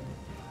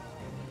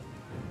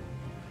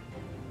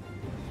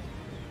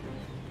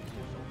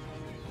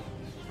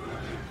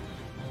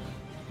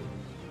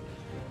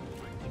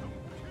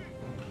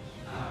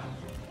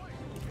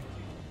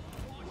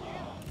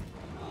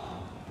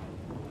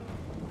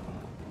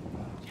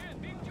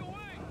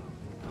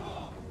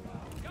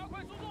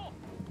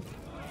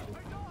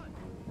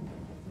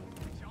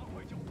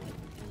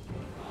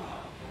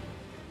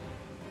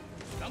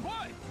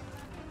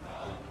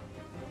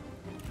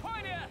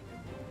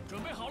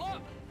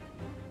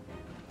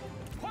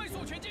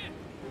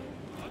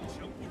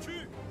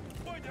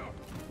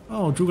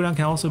 Oh, Zhuge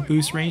can also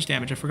boost range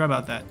damage. I forgot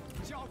about that.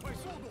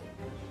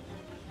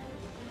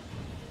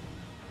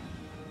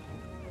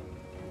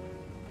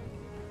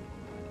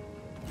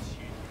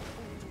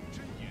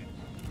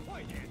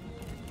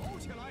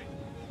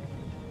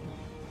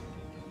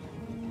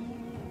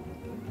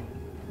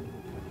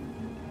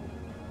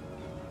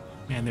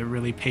 Man, they're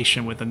really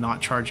patient with the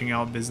not charging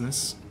out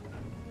business.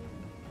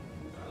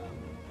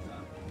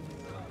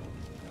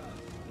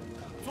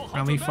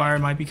 Friendly fire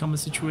might become a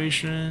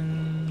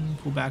situation.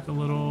 Pull back a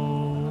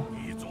little.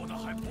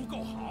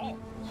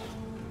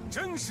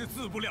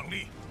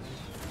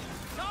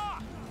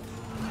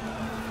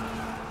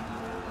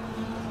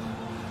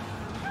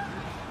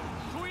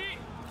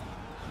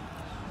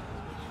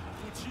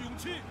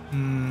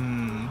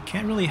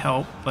 Can't really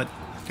help, but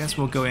I guess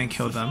we'll go in and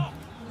kill them.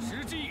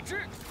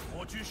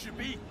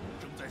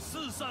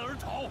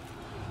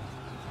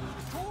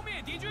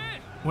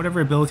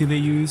 Whatever ability they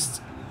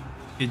used,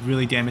 it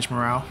really damaged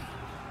morale.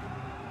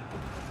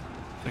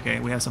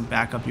 Okay, we have some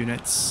backup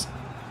units.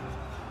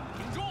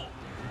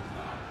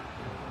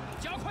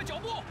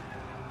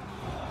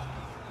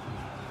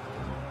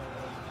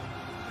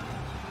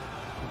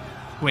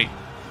 Wait,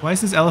 why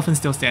is this elephant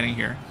still standing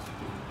here?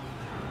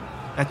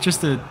 That's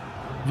just a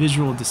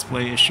visual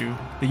display issue.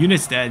 The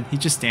unit's dead, he's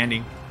just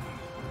standing.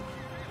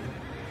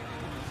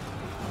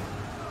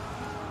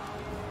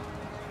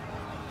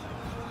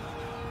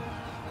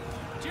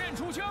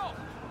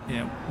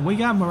 Yeah, we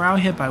got morale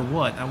hit by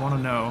what? I want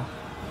to know.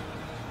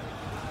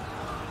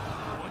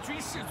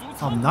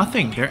 Oh,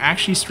 nothing. They're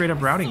actually straight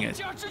up routing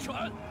it.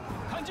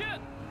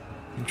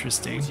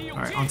 Interesting.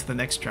 Alright, on to the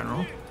next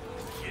general.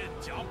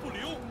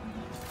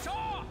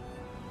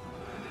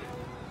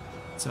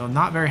 So,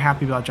 not very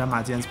happy about Zhang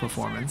Majian's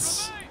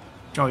performance.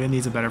 Zhao Yun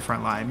needs a better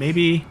front line.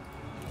 Maybe,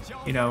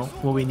 you know,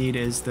 what we need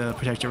is the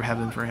Protector of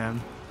Heaven for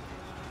him.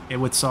 It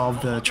would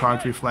solve the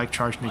charge reflect,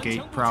 charge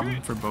negate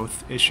problem for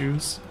both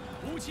issues.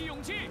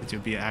 It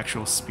would be an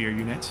actual spear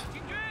unit.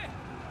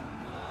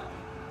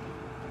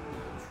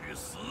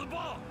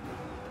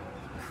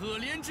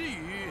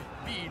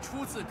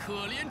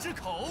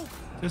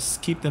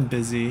 Just keep them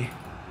busy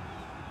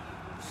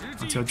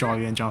until Zhao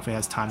Yun and Zhang Fei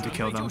has time to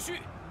kill them.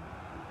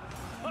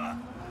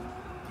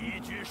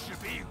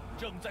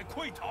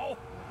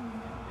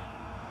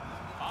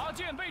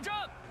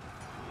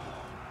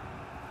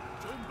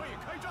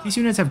 These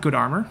units have good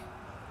armor,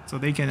 so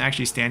they can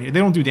actually stand here. They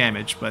don't do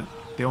damage, but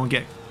they don't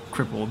get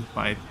crippled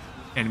by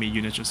enemy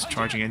units just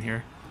charging in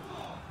here.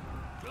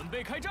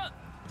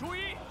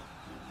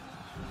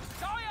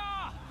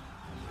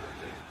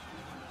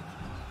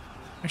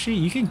 Actually,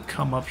 you can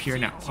come up here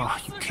now. Oh,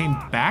 you came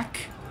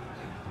back?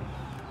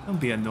 Don't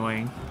be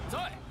annoying.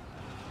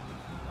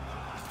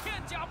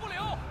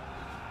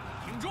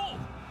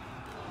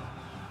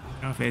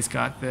 Fei's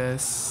got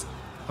this.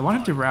 I want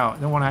him to route. I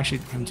don't want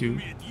him to.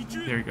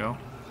 There you go.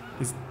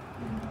 Because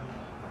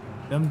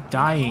them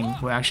dying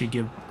will actually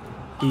give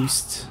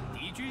boost.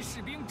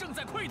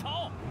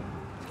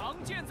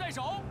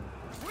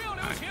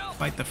 Right,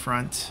 fight the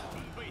front.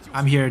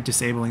 I'm here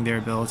disabling their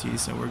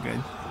abilities, so we're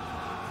good.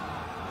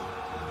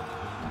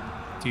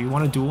 Do you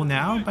want a duel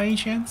now, by any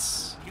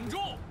chance?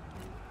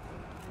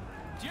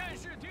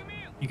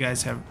 You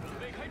guys have...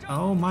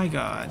 Oh my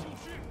god.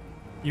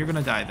 You're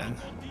gonna die then.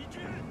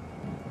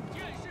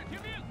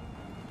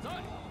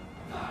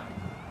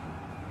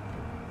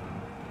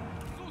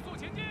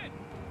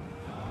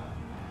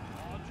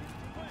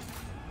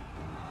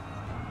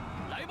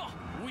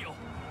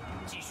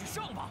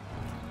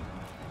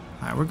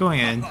 Alright, we're going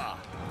in.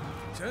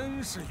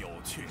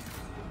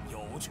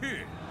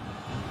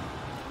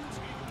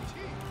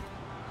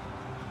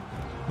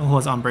 Oh,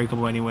 it's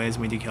unbreakable anyways,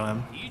 we need to kill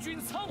him.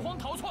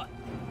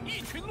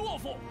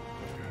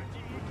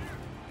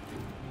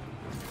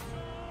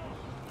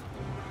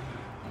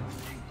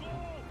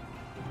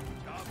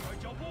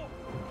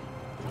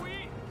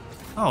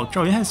 Oh,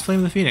 Joe, he has Flame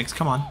of the Phoenix.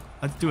 Come on,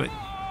 let's do it.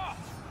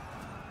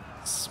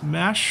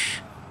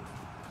 Smash.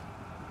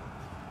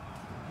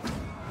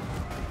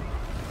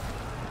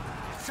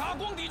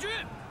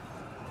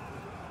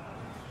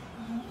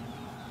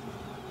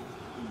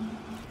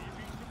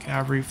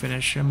 Cavalry,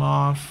 finish him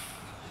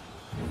off.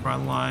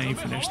 Front line,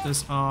 finish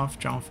this off.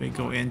 Zhang Fei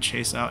go in,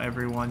 chase out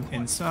everyone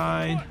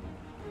inside.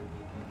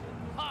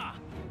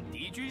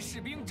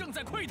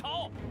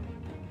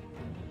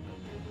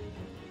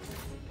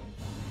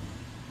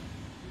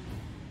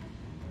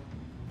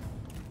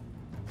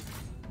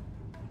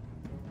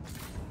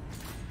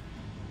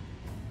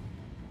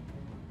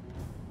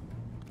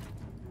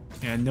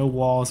 Yeah, no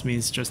walls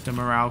means just a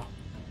morale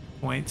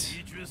point.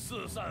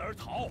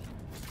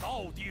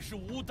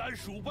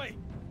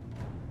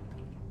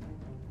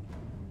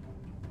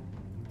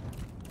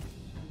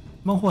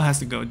 Menghuo has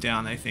to go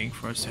down, I think,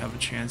 for us to have a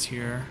chance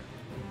here.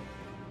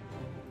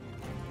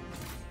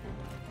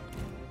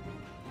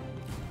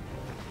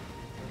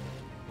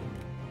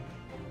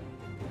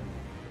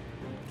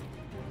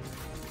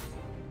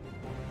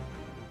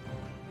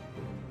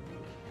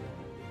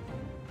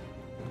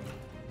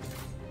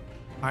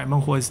 Alright,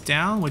 Menghuo is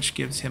down, which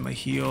gives him a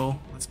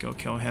heal. Let's go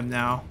kill him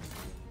now.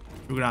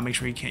 We're gonna make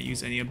sure he can't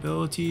use any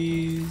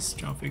abilities.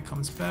 Zhang Fei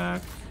comes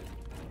back.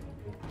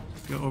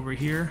 Go over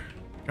here.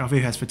 Zhang Fei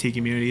has fatigue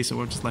immunity, so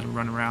we'll just let him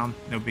run around.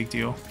 No big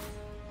deal.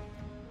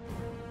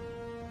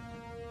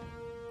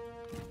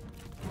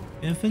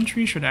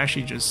 Infantry should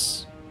actually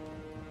just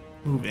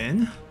move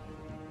in.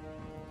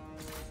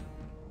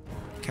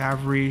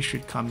 Cavalry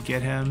should come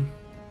get him.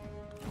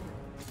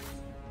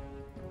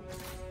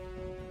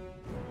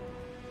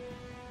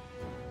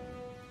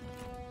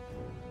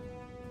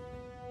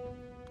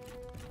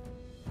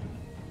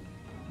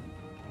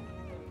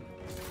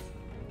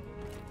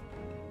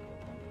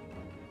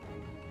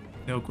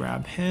 They'll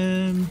grab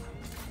him.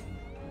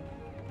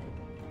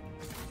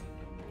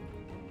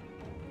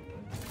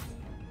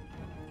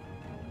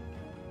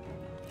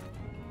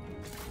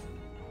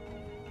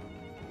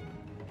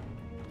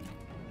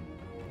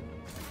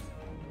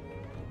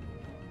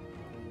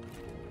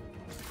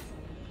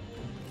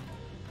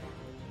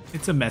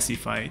 It's a messy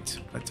fight,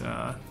 but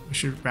we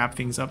should wrap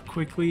things up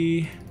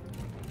quickly.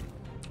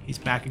 He's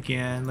back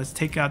again. Let's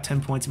take out 10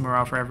 points of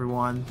morale for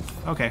everyone.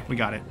 Okay, we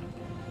got it.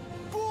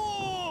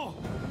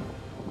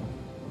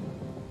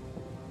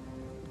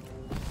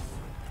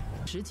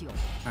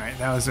 Alright,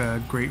 that was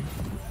a great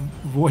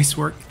voice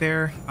work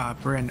there.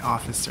 Brand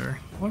officer.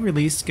 We'll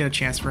release, get a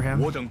chance for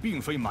him.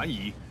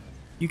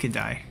 You can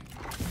die.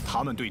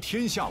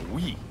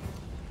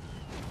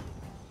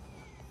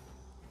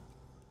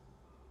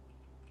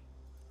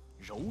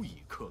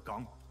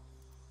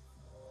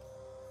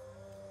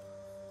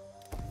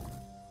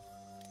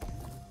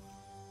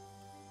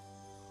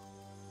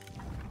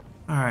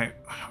 Alright,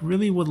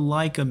 really would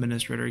like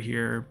administrator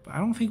here, but I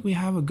don't think we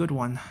have a good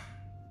one.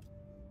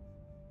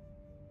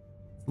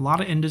 A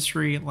lot of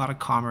industry, a lot of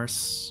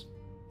commerce.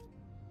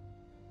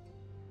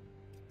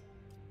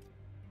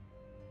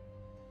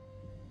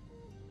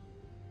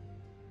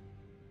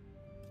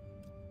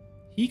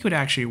 He could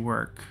actually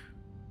work.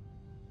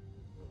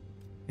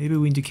 Maybe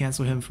we need to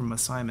cancel him from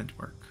assignment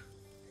work.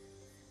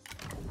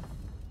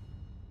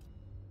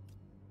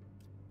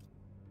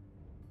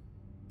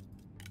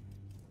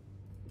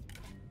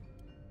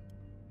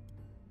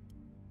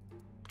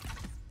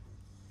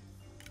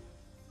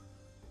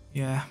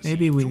 Yeah,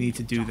 maybe we need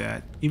to do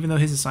that, even though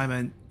his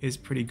assignment is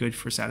pretty good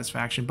for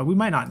satisfaction, but we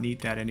might not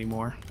need that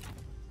anymore.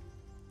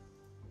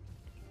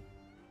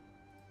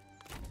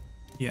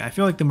 Yeah, I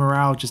feel like the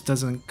morale just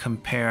doesn't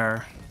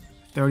compare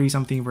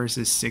 30-something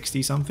versus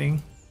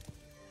 60-something.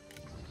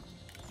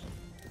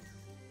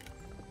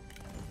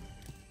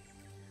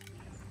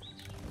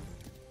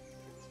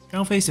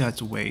 Zhang Fei still has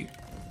to wait.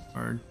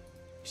 We're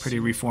pretty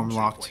reform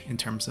locked in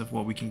terms of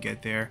what we can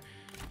get there.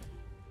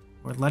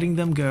 We're letting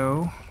them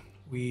go.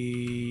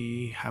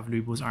 We have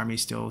Liu Bei's army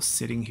still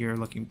sitting here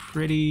looking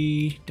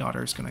pretty.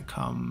 Daughter's gonna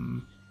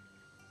come.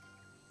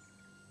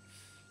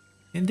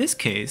 In this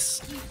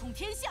case,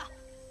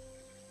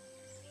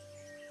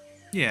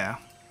 yeah,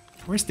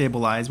 we're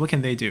stabilized. What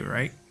can they do,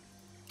 right?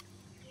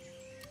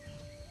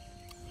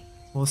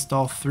 We'll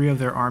stall 3 of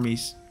their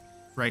armies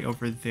right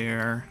over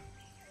there.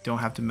 Don't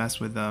have to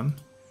mess with them.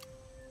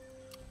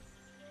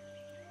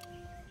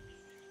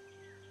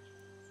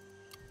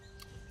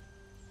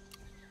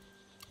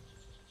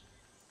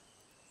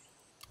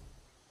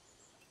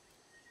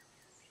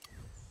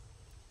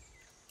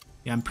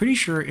 Yeah, I'm pretty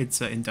sure it's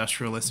an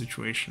industrialist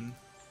situation.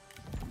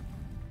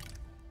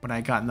 But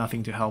I got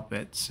nothing to help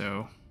it,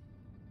 so...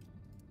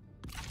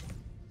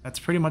 That's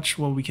pretty much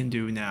what we can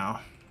do now.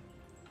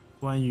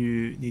 Guan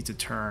Yu needs a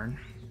turn.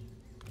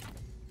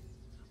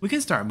 We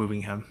can start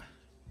moving him.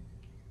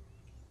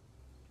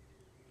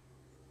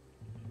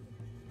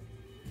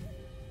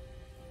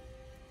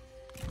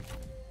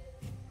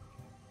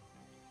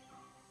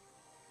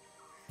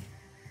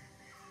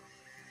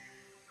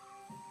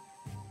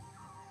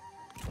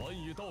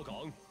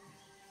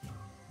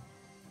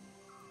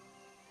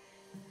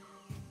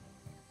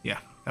 Yeah,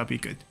 that'd be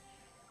good.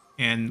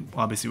 And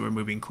obviously we're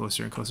moving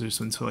closer and closer to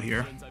Sun Ce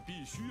here.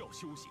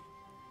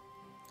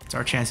 It's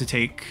our chance to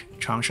take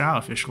Changsha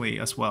officially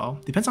as well.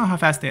 Depends on how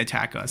fast they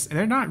attack us. And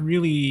they're not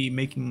really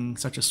making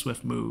such a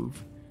swift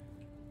move.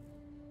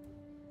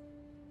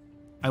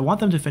 I want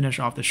them to finish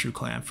off the Shu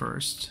clan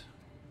first.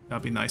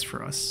 That'd be nice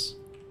for us.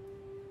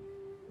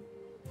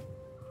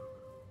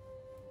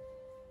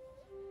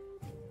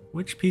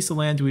 Which piece of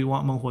land do we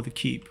want Meng Huo to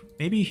keep?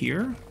 Maybe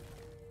here?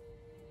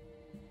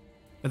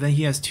 But then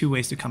he has two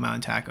ways to come out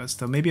and attack us,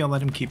 so maybe I'll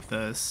let him keep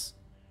this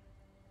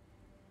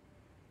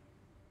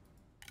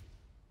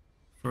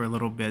for a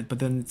little bit, but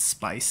then it's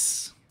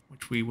spice,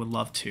 which we would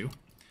love to.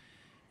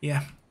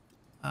 Yeah,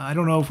 I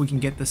don't know if we can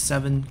get the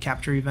 7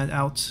 capture event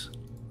out.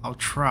 I'll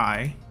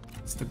try.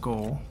 It's the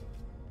goal.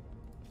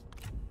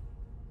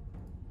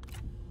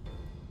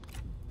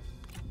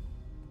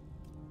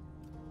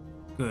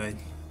 Good.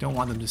 Don't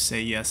want them to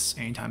say yes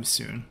anytime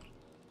soon.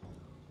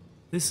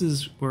 This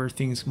is where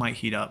things might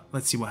heat up.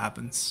 Let's see what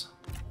happens.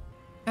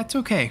 That's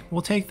okay.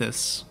 We'll take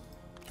this.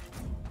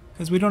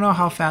 Because we don't know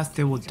how fast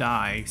they will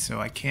die, so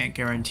I can't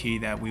guarantee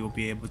that we will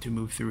be able to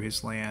move through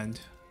his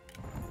land.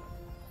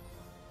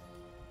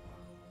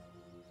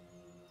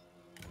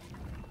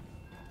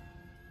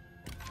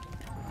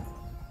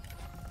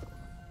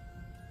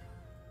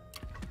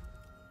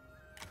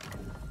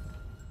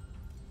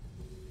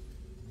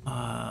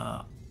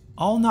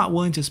 All not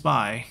willing to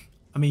spy.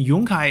 I mean,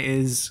 Yongkai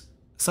is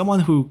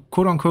someone who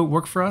quote-unquote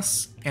worked for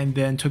us and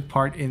then took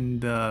part in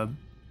the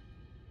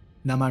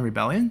Naman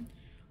Rebellion.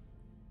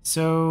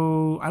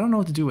 So I don't know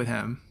what to do with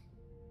him.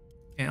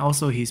 And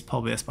also he's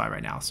probably a spy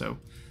right now, so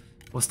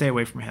we'll stay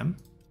away from him.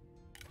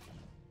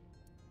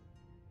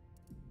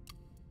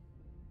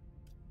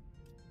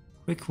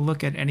 Quick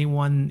look at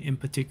anyone in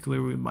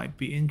particular we might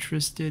be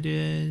interested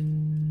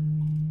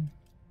in.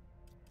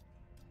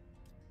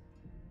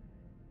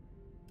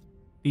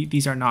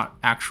 These are not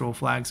actual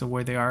flags of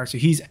where they are. So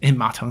he's in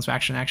Ma Teng's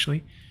faction,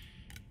 actually.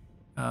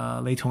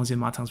 Lei Tong's in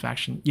Ma Teng's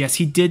faction. Yes,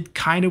 he did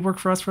kind of work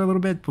for us for a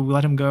little bit, but we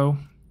let him go.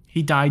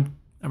 He died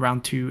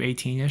around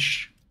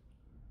 218-ish.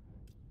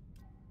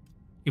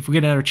 If we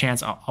get another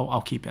chance,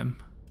 I'll keep him.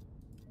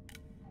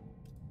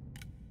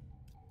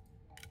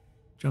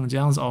 Zheng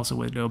Jiang's also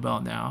with Liu Bei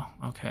now.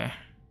 Okay.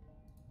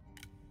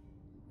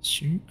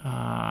 Shoot.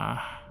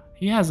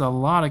 He has a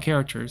lot of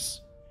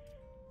characters.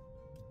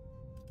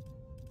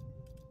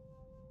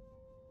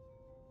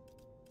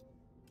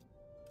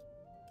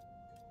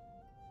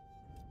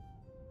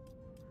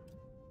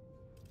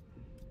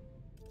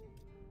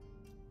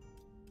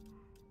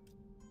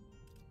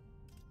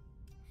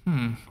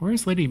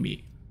 Where's Lady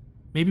Meat?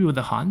 Maybe with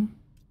the Han?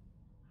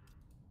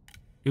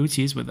 Liu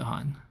Qi's with the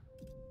Han.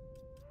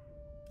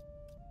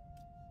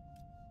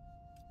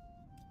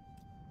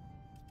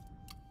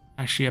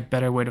 Actually, a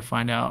better way to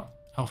find out.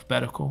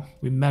 Alphabetical.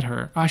 We met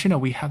her. Actually, no,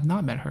 we have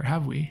not met her,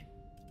 have we?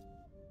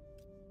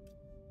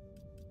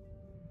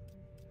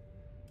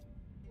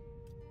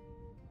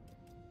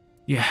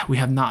 Yeah, we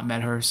have not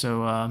met her,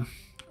 so I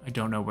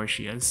don't know where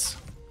she is.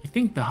 I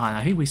think the Han.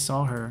 I think we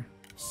saw her.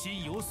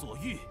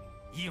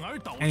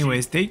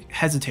 Anyways, they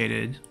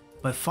hesitated,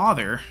 but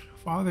Father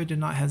did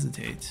not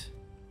hesitate.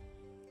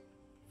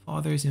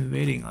 Father's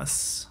invading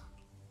us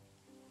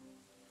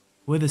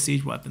with a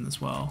siege weapon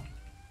as well.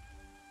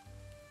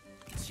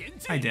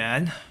 Hi,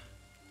 Dad.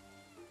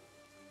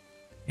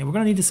 Yeah, we're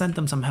gonna need to send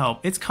them some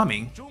help. It's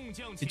coming.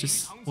 It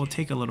just will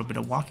take a little bit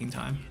of walking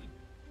time.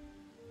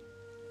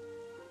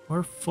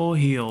 We're full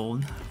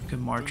healed. We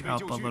can march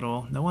up a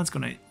little. No one's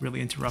gonna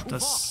really interrupt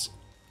us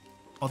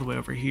all the way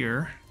over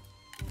here.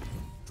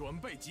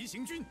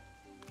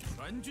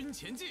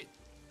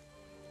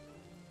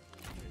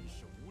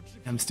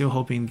 I'm still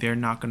hoping they're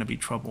not going to be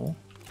trouble.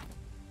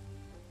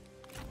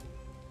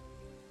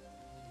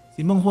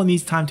 See, Meng Huo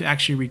needs time to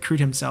actually recruit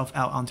himself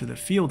out onto the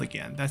field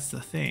again. That's the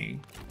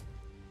thing.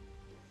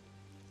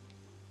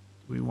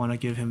 Do we want to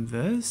give him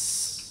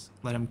this?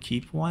 Let him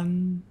keep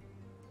one?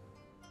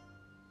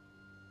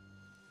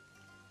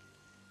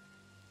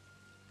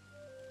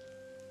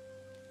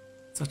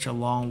 Such a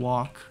long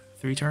walk.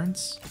 3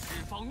 turns?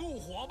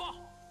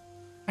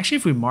 Actually,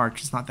 if we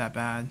march, it's not that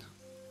bad.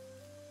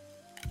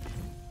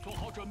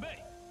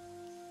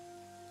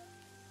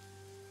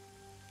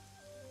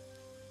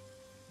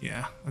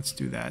 Yeah, let's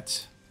do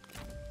that.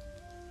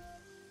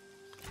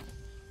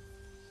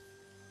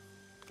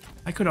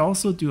 I could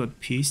also do a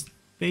peace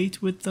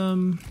bait with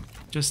them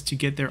just to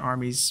get their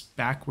armies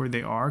back where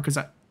they are, because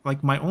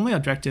like my only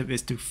objective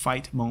is to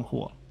fight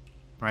Menghuo,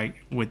 right,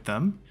 with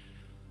them.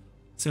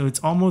 So it's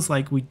almost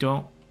like we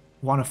don't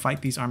want to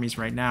fight these armies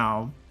right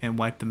now and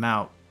wipe them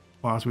out,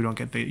 or else we don't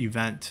get the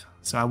event.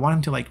 So I want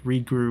him to like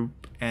regroup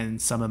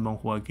and summon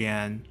Menghuo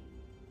again.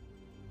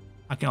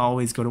 I can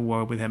always go to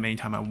war with him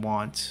anytime I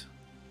want.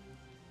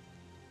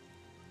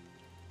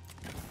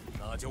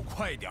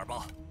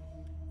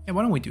 Yeah,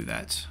 why don't we do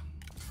that?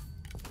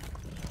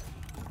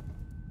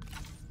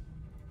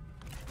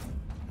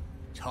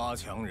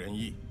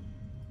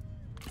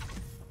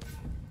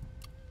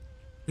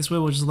 This way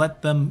we'll just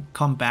let them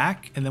come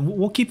back, and then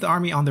we'll keep the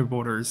army on their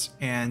borders,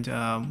 and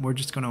we're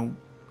just gonna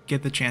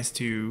get the chance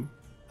to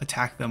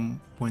attack them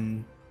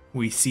when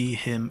we see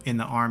him in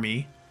the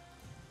army.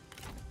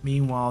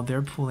 Meanwhile,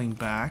 they're pulling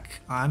back.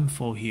 I'm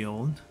full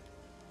healed.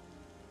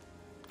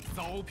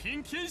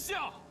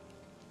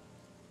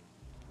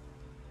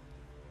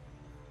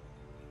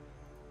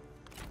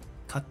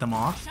 Cut them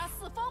off.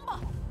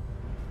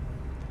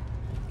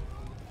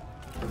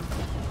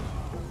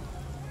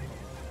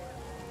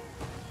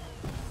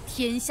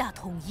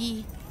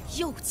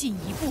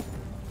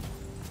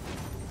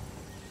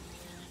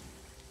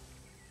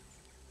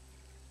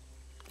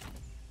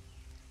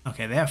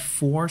 Okay, they have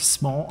 4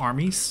 small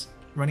armies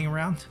running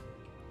around.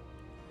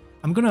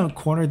 I'm gonna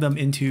corner them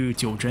into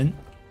Jiuzhen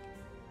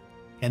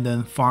and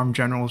then farm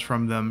generals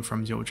from them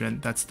from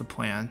Jiuzhen. That's the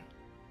plan.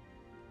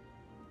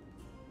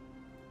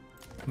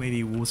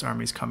 Lady Wu's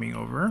army's coming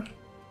over.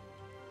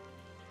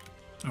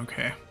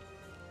 Okay.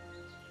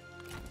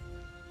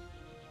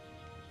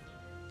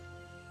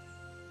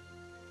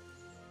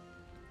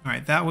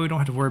 Alright, that way we don't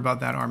have to worry about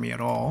that army at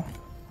all.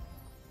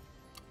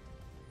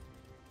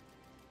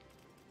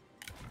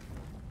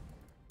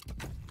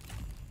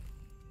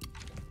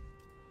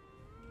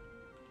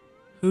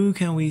 Who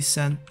can we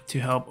send to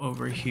help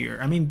over here?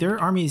 I mean, their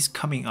army is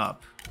coming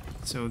up,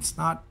 so it's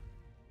not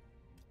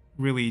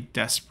really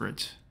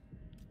desperate.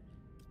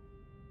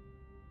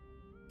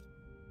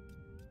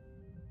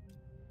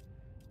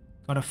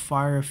 Gotta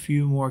fire a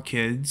few more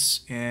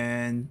kids,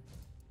 and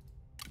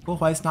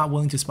Guohuai's not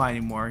willing to spy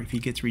anymore if he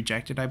gets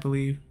rejected, I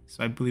believe.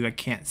 So I believe I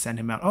can't send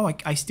him out. Oh,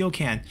 I still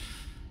can.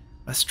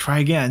 Let's try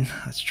again.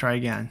 Let's try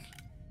again.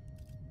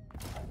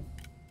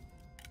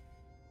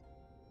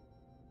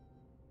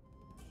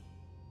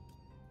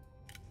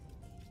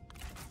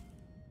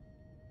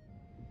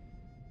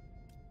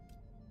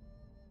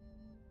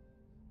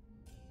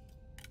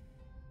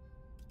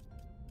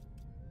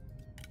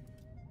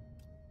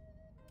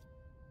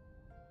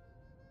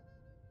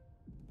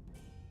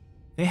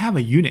 They have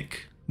a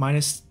eunuch.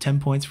 Minus 10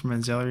 points from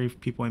auxiliary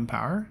people in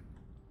power.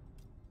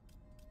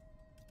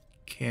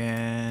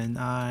 Can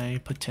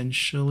I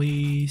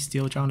potentially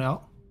steal Zhang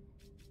Liao?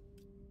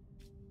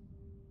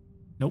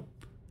 Nope.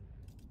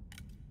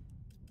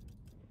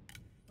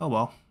 Oh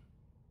well.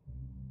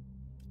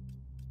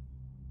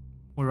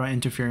 We'll run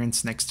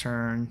interference next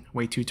turn.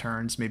 Wait 2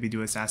 turns. Maybe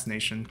do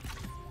assassination.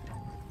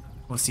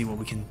 We'll see what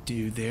we can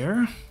do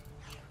there.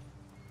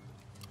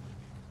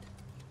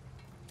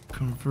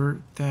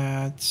 Convert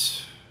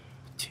that.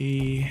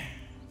 T.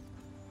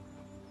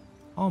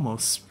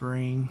 Almost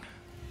spring.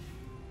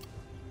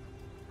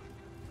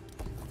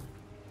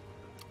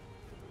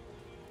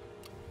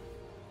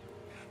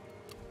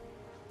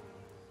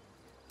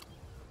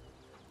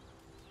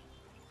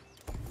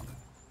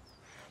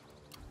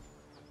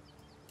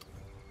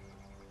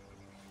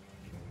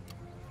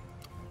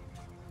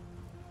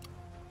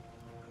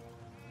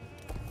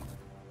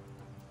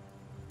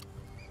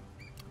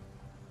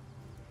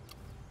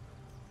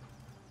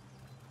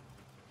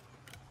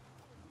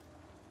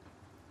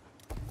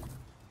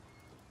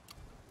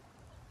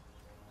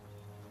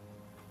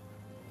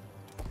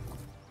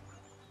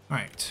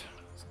 Alright,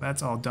 so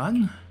that's all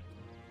done.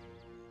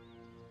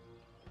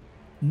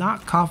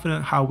 Not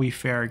confident how we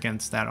fare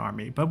against that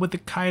army, but with the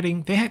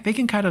kiting, they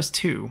can kite us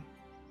too.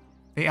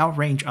 They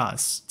outrange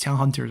us. Town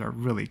hunters are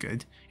really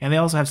good. And they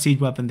also have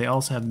siege weapon, they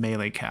also have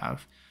melee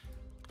cav.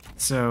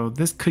 So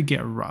this could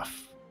get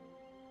rough.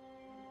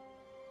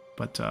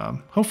 But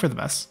hope for the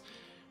best.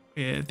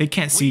 They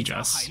can't siege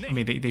us. I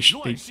mean, they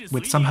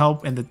with some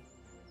help and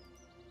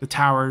the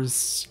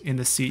towers in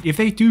the siege. If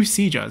they do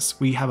siege us,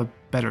 we have a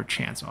better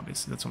chance,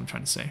 obviously. That's what I'm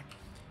trying to say.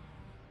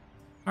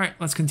 Alright,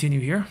 let's continue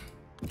here.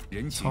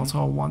 Cao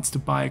Cao wants to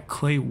buy a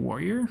clay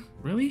warrior?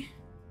 Really?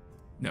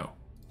 No.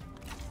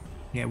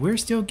 Yeah, we're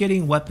still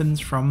getting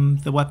weapons from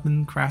the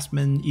weapon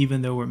craftsman,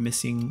 even though we're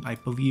missing, I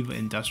believe, an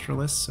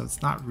industrialist, so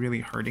it's not really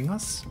hurting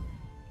us.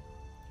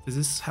 Does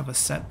this have a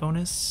set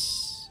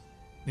bonus?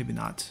 Maybe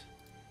not.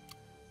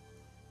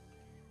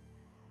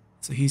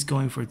 So he's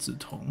going for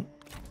Zitong.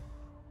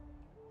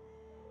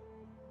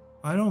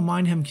 I don't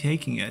mind him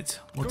taking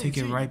it. We'll take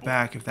it right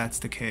back if that's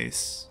the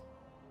case.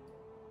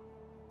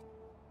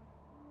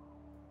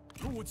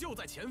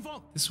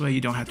 This way you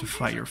don't have to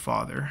fight your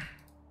father.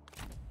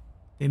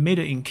 They made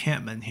an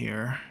encampment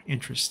here.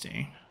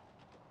 Interesting.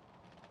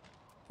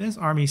 This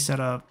army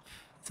setup,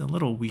 it's a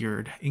little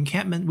weird.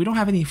 Encampment, we don't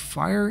have any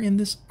fire in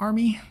this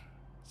army,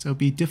 so it'd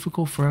be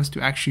difficult for us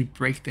to actually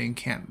break the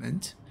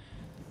encampment.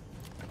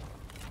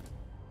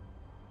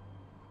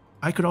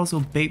 I could also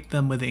bait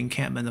them with an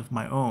encampment of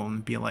my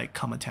own, be like,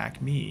 come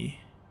attack me.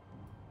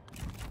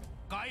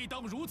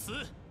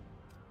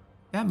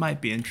 That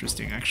might be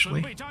interesting,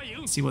 actually.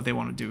 Let's see what they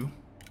want to do.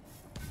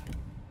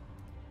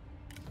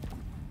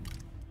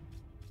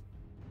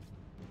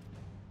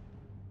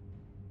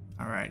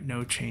 Alright,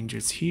 no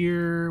changes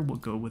here. We'll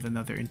go with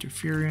another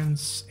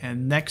interference.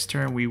 And next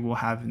turn we will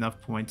have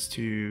enough points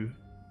to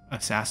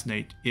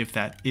assassinate, if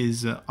that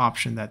is an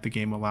option that the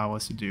game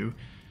allows us to do.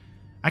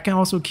 I can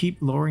also keep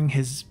lowering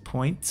his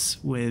points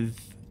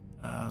with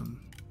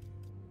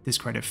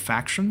discredit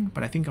faction,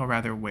 but I think I'll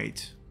rather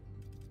wait.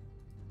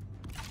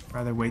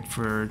 Rather wait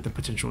for the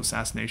potential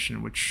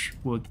assassination, which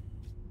will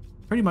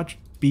pretty much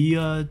be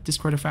a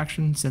discredit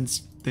faction,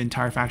 since the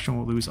entire faction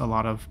will lose a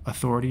lot of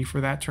authority for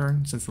that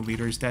turn, since the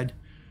leader is dead.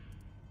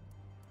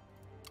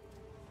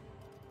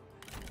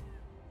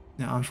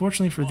 Now,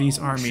 unfortunately for these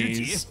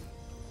armies,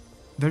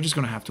 they're just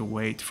going to have to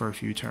wait for a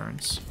few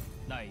turns.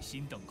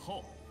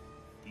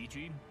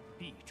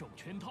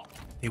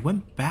 They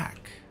went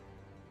back.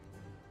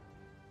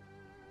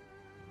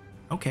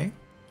 Okay.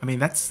 I mean,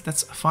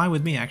 that's fine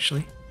with me,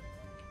 actually.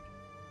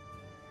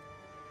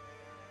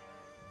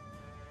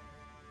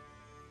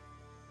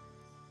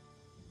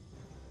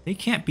 They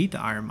can't beat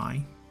the Iron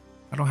Mine.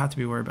 I don't have to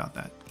be worried about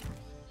that.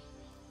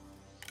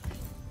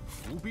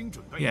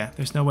 Yeah,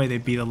 there's no way they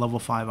beat a level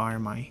 5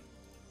 Iron Mine.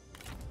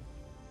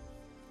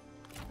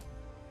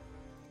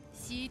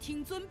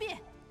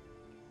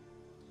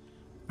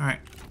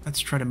 Alright, let's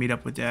try to meet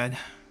up with Dad.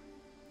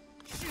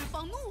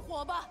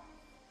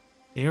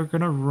 They are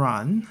gonna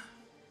run.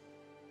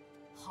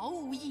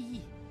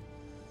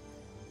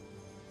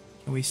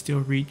 Can we still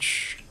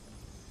reach?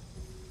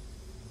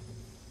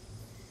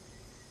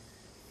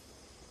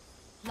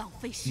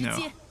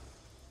 No.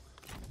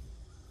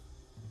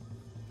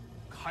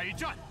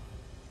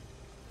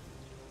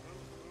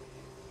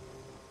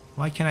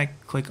 Why can't I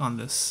click on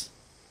this?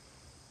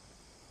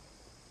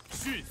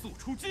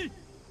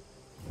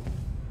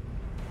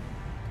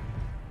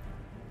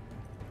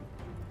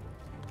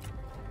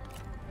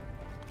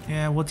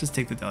 Yeah, we'll just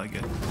take the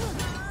delegate.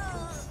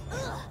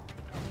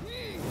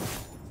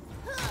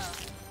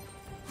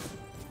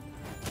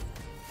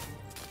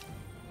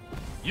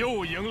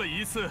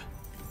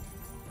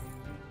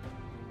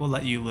 We'll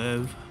let you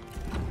live.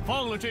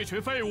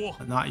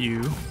 But not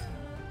you.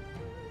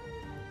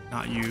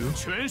 Not you.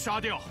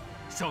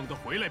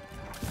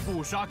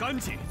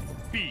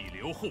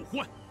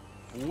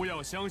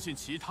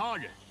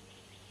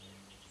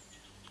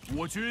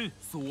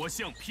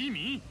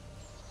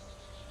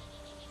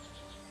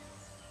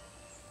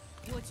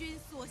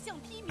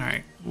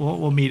 Alright,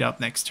 we'll meet up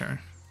next turn.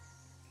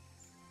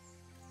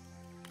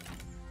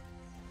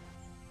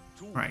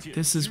 Alright,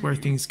 this is where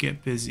things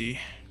get busy.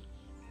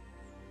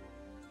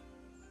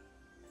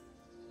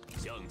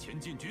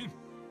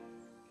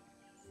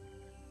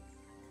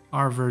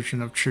 Our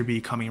version of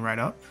Chibi coming right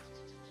up.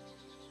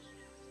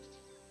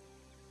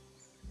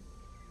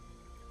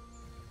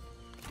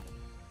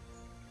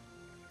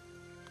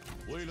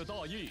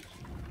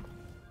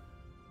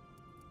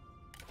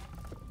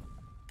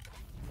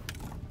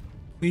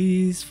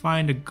 Please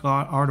find a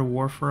god art of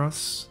war for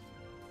us.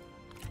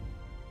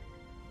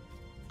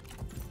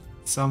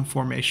 Some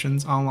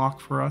formations unlock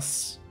for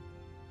us.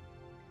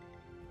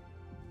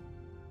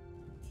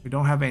 We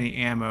don't have any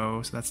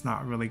ammo, so that's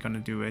not really going to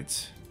do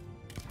it.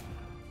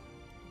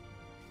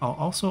 Oh,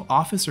 also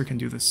Officer can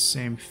do the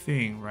same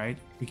thing, right?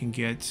 We can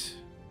get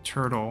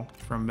Turtle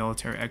from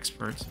Military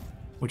Expert,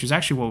 which is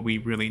actually what we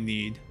really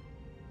need.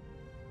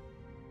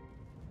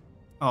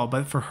 Oh,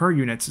 but for her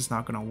units, it's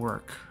not going to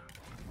work.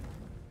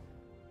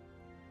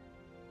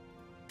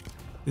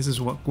 This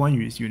is what Guan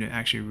Yu's unit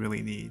actually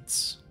really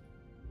needs.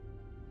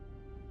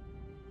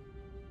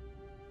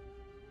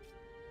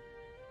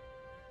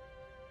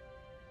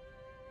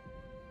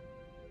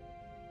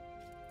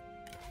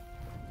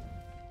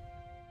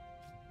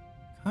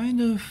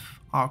 Kind of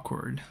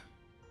awkward.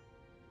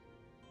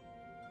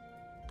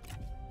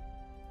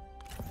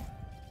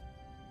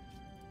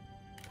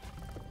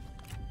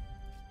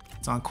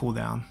 It's on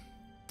cooldown.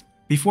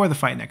 Before the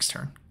fight next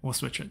turn, we'll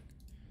switch it.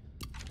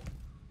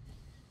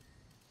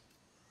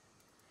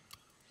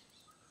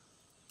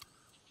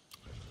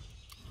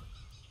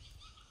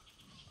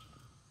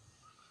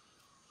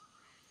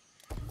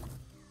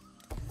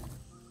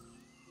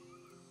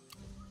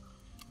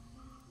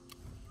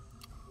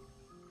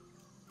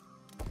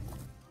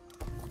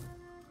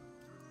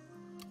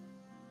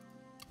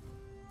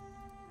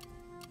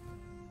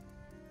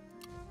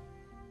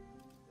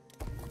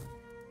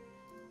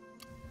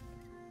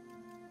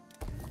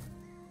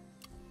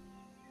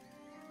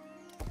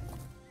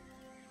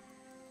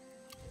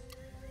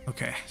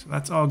 Okay, so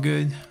that's all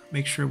good.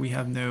 Make sure we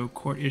have no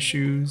court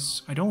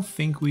issues. I don't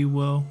think we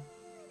will.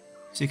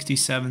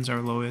 67's our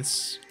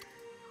lowest.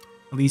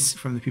 At least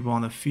from the people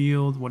on the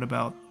field. What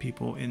about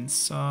people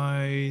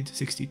inside?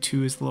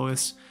 62 is the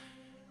lowest.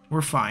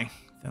 We're fine.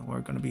 Then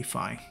we're going to be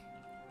fine.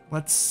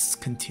 Let's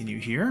continue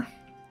here.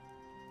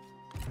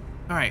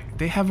 Alright,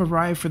 they have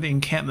arrived for the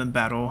encampment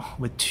battle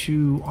with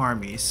 2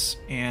 armies,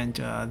 and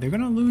they're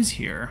gonna lose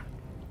here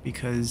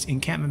because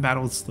encampment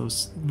battles,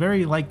 those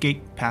very like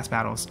gate pass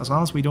battles, as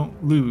long as we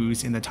don't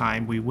lose in the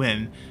time, we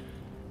win.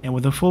 And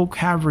with a full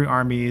cavalry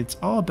army, it's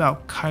all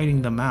about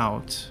kiting them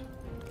out.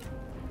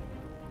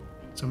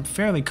 So I'm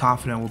fairly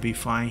confident we'll be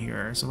fine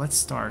here, so let's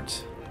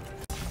start.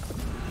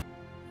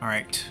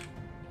 Alright.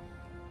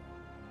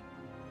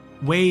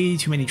 Way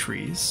too many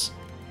trees.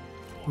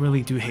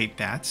 Really do hate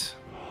that.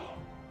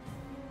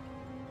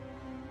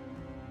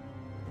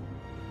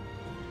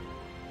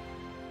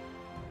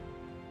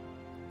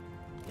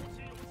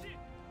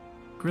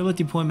 Guerrilla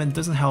deployment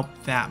doesn't help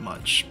that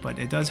much, but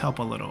it does help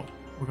a little.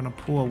 We're gonna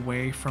pull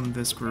away from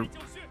this group.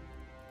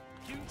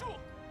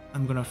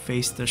 I'm gonna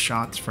face the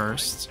shots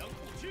first.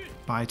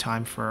 Buy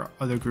time for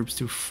other groups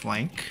to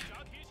flank.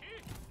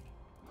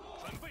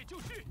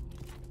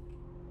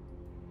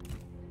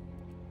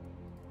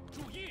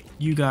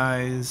 You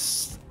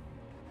guys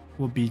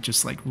will be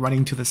just like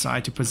running to the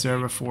side to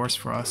preserve a force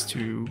for us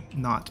to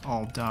not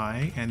all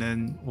die, and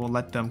then we'll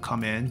let them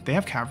come in. They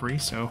have cavalry,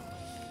 so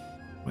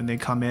when they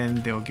come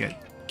in, they'll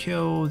get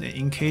killed.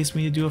 In case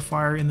we need to do a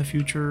fire in the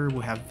future,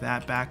 we'll have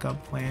that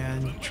backup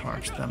plan.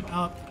 Charge them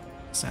up,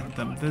 send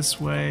them this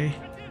way,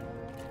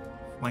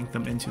 flank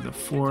them into the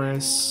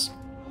forest,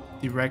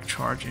 direct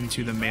charge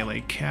into the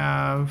melee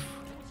cav,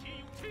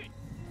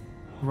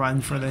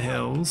 run for the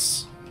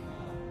hills.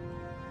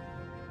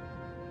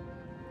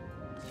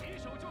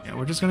 Yeah,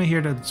 we're just gonna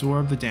here to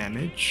absorb the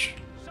damage.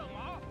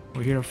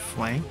 We're here to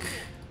flank.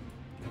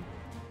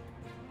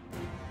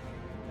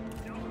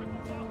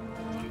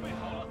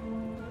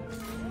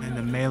 And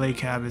the melee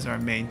cav is our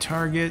main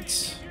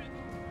target.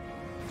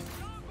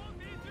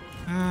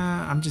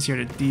 I'm just here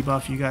to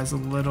debuff you guys a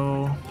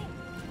little.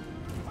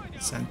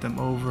 Send them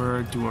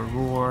over, do a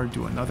roar,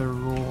 do another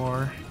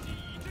roar.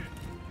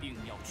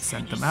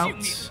 Send them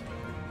out.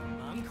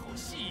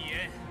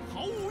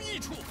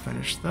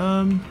 Finish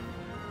them.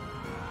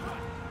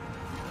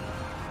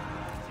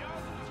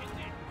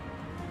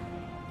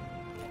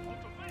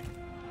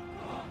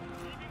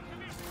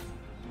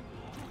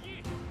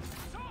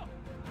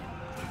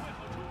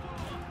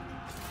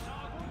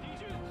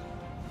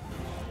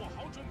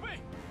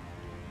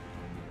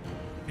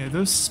 Yeah,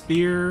 those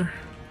spear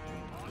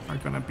are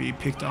gonna be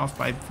picked off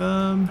by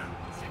them.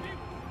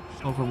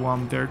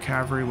 Overwhelm their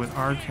cavalry with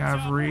our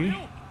cavalry.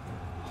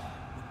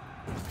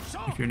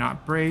 If you're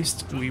not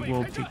braced, we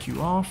will pick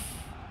you off.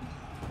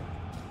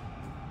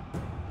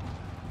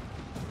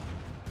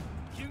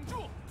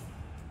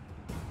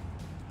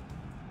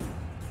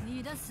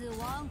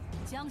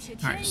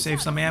 Alright,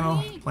 save some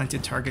ammo. Plenty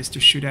of targets to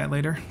shoot at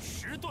later.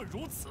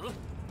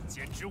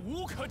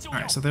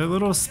 Alright, so their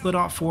little split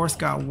off force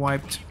got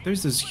wiped.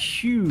 There's this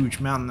huge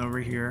mountain over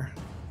here.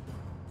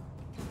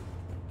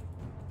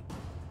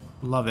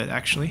 Love it,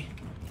 actually.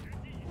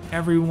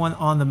 Everyone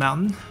on the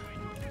mountain.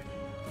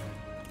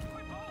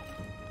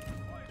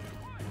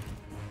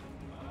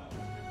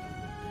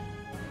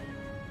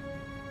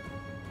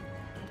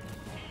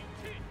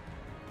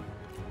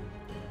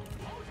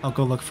 I'll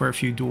go look for a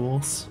few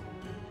duels.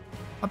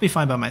 I'll be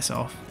fine by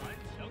myself.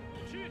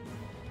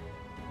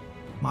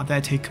 My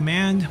dad take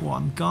command while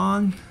I'm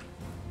gone.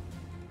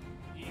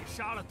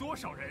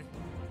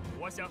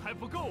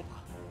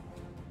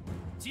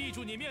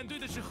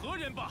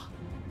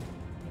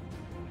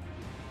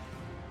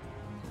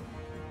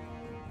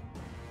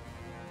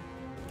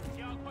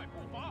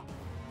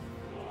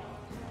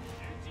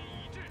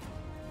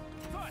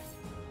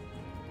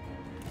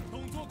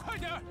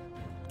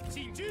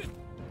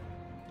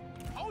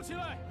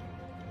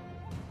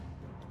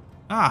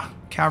 Ah,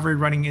 cavalry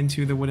running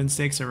into the wooden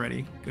stakes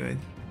already. Good.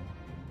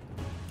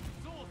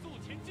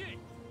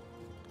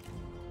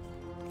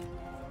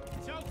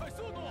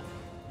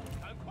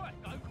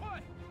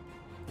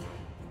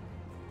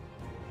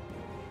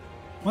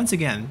 Once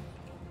again,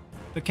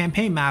 the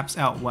campaign maps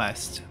out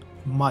west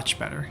much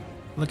better.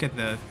 Look at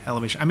the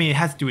elevation. I mean, it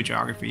has to do with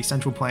geography.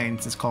 Central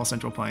Plains is called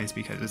Central Plains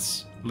because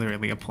it's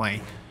literally a plain.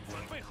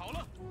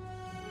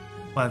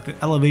 But the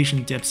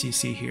elevation dips you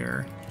see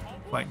here,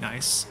 quite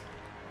nice.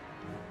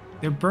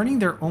 They're burning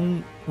their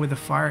own with the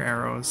fire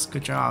arrows.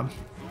 Good job.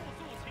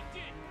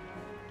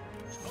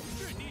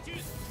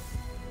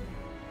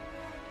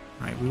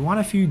 Alright, we want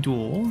a few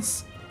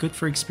duels. Good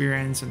for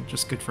experience and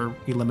just good for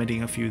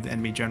eliminating a few of the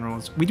enemy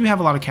generals. We do have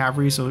a lot of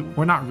cavalry, so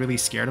we're not really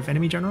scared of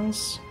enemy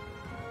generals.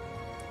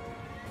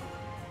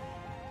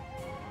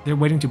 They're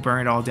waiting to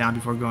burn it all down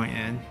before going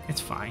in. It's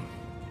fine.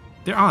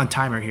 They're on a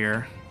timer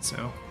here,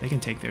 so they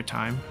can take their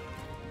time.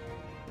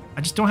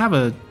 I just don't have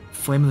a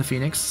Flame of the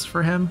Phoenix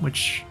for him,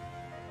 which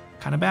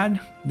kind of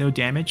bad. No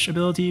damage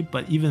ability,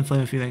 but even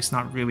Flame of the Phoenix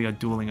not really a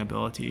dueling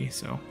ability,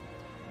 so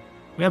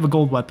we have a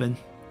gold weapon.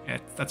 Yeah,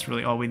 that's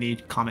really all we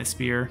need. Comet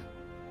Spear.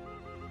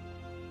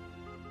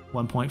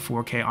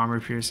 1.4k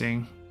armor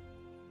piercing.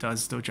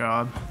 Does the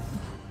job.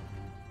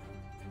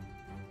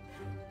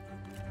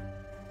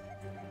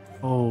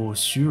 Oh,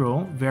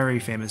 Shuro, very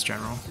famous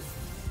general.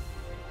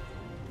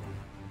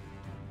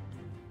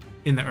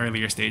 in the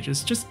earlier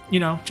stages. Just, you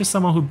know, just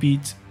someone who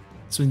beat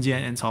Sun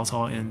Jian and Cao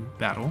Cao in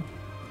battle.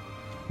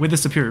 With a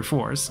superior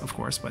force, of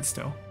course, but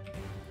still.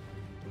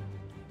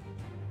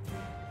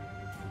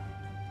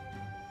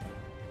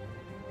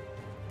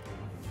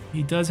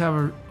 He does have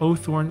an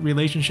Oathhorn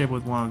relationship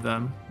with one of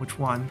them. Which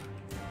one?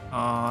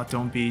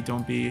 Don't be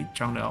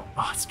Zhang Liao.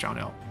 Oh, it's Zhang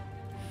Liao.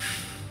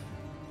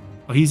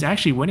 Oh, he's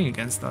actually winning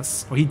against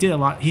us. Oh, he did a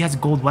lot. He has a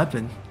gold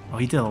weapon. Oh,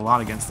 he did a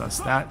lot against us.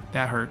 That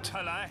hurt.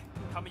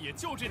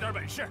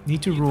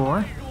 Need to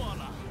roar.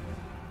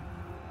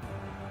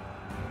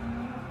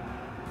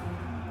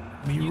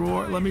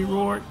 Let me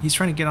roar. He's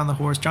trying to get on the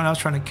horse. Zhang Liao's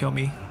trying to kill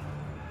me.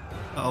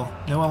 Uh oh,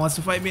 no one wants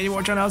to fight me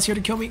anymore. Zhang Liao's here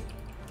to kill me.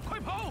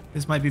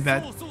 This might be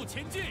bad.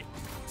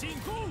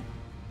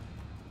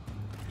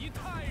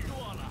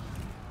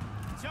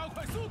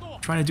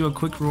 Trying to do a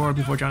quick roar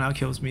before Zhang Liao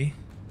kills me.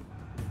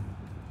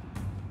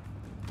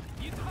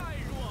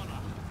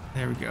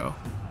 There we go.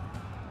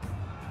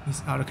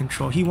 He's out of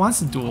control. He wants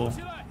to duel.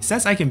 He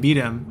says I can beat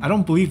him. I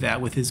don't believe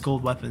that with his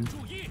gold weapon.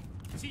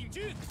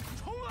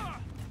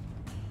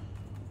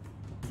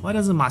 Why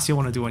doesn't Ma Xiu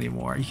want to do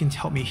anymore? You can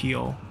help me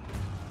heal.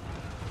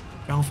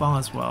 Zhang Fang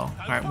as well.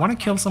 Alright, want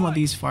to kill some of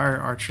these fire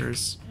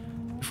archers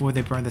before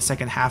they burn the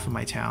second half of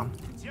my town.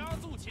 See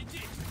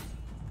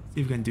if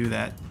we can do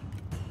that.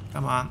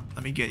 Come on,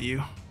 let me get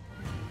you.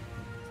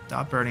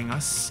 Stop burning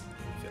us.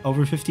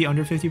 Over 50,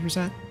 under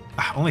 50%?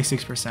 Ah, only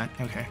 6%.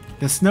 Okay.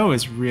 The snow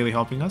is really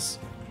helping us.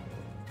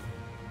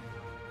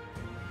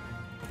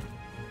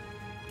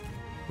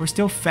 We're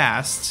still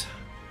fast.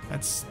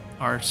 That's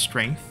our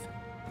strength.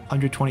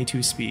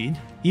 122 speed.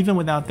 Even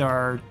without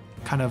our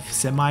kind of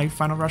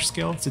semi-final rush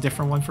skill. It's a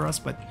different one for us,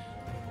 but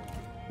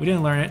we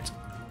didn't learn it.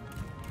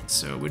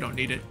 So we don't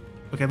need it.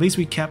 Okay, at least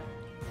we kept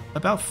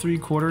about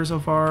 3/4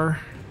 of our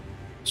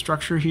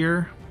structure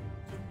here,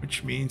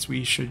 which means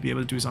we should be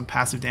able to do some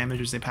passive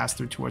damage as they pass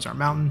through towards our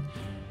mountain.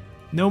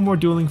 No more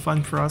dueling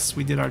fun for us.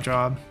 We did our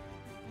job.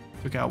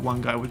 Took out one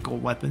guy with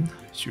gold weapon,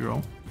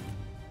 Shuro.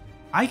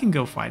 I can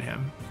go fight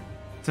him.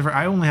 Except for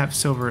I only have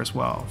silver as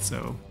well,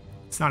 so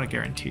it's not a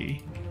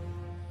guarantee.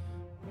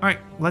 Alright,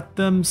 let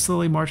them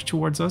slowly march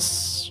towards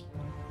us.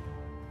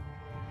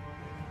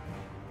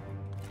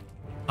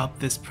 Up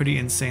this pretty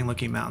insane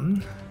looking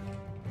mountain.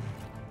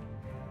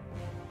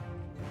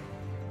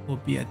 We'll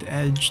be at the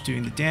edge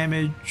doing the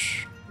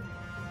damage.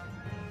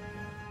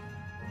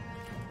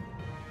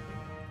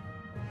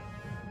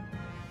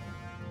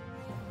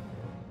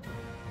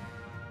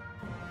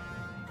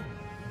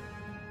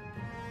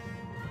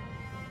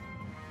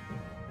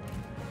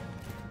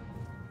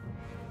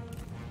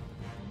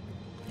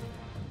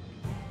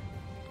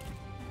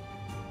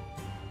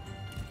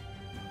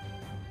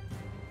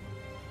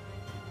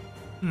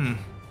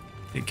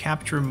 They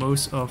capture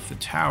most of the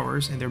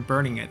towers and they're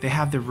burning it. They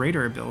have the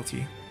radar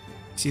ability.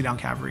 See it on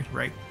cavalry,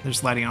 right? They're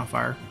just lighting on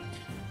fire.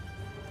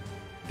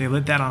 They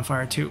lit that on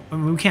fire too. I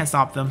mean, we can't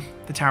stop them.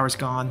 The tower's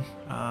gone.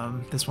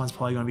 This one's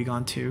probably going to be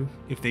gone too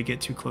if they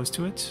get too close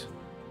to it.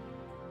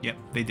 Yep,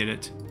 they did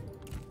it.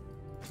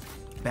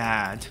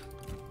 Bad.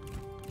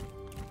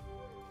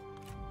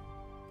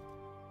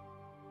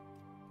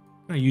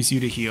 I'm going to use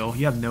you to heal.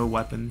 You have no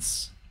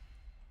weapons.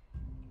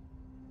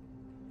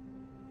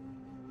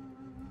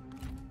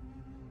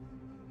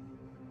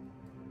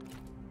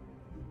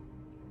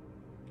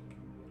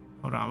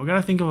 Hold on, we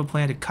gotta think of a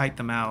plan to kite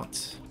them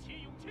out.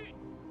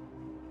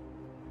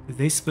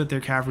 They split their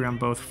cavalry on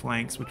both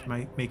flanks, which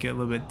might make it a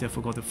little bit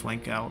difficult to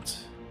flank out.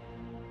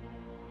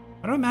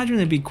 I don't imagine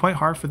it'd be quite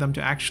hard for them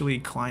to actually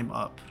climb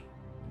up.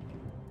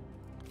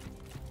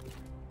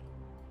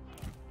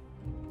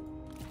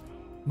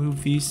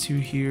 Move these two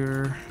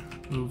here,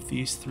 move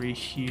these three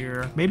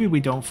here. Maybe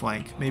we don't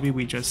flank, maybe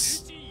we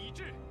just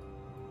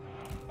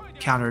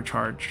counter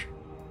charge.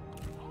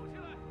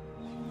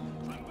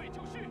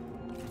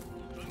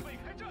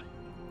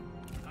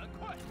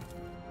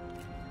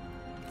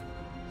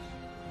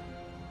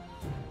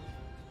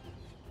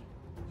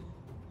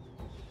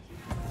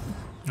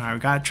 Alright, we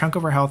got a chunk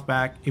of our health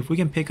back. If we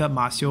can pick up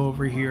Ma Xiu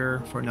over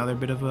here for another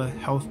bit of a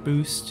health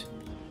boost.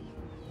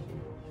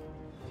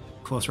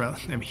 Close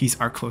relative. I mean, he's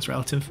our close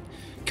relative.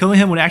 Killing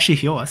him would actually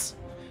heal us.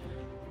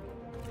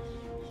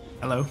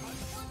 Hello.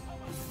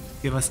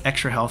 Give us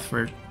extra health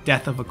for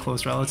death of a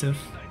close relative.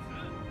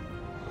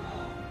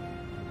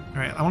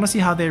 Alright, I want to see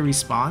how they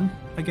respawn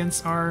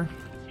against our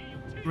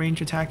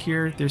range attack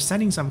here. They're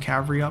sending some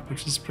cavalry up,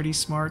 which is pretty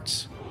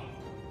smart.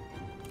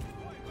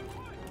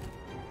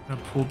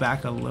 Gonna pull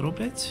back a little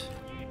bit.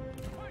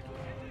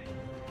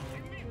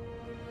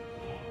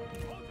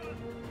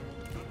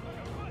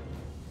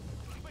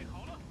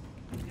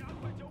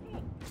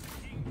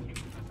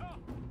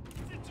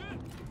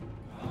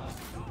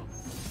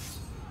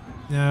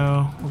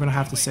 No, we're gonna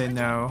have to say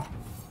no.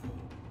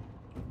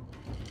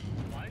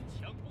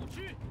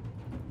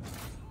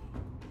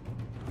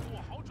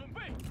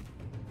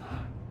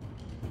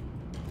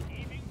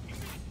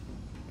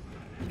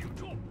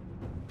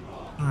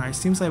 Alright,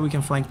 seems like we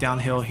can flank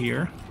downhill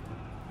here.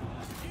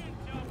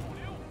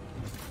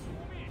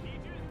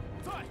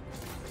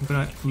 I'm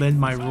gonna lend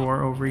my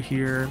roar over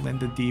here, lend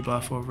the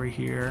debuff over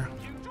here.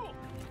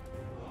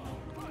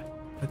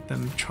 Let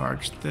them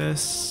charge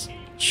this.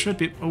 Should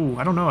be. Oh,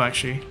 I don't know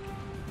actually.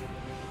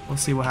 We'll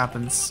see what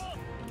happens.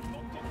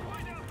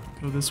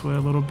 Go this way a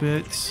little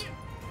bit.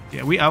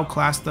 Yeah, we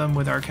outclassed them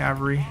with our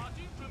cavalry.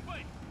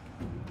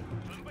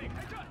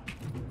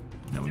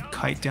 Then we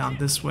kite down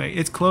this way.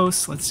 It's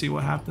close. Let's see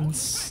what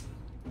happens.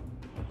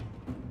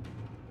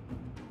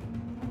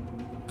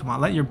 Come on,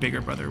 let your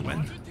bigger brother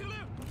win.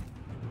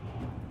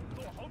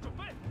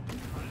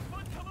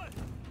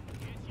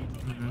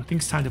 I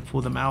think it's time to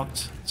pull them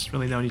out. There's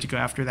really no need to go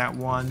after that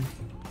one.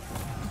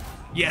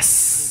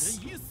 Yes!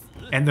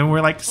 And then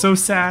we're like, so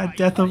sad.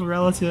 Death of a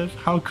relative.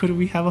 How could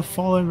we have a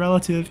fallen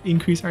relative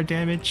increase our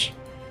damage?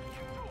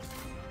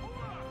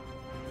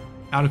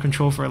 Out of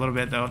control for a little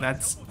bit though.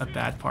 That's a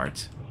bad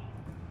part.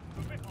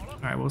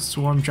 Alright, we'll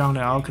swarm Zhang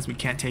Liao because we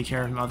can't take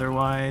care of him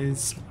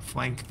otherwise.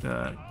 Flank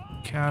the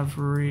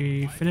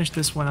cavalry. Finish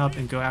this one up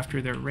and go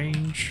after their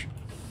range.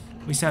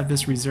 We just have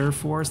this reserve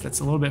force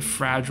that's a little bit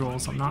fragile,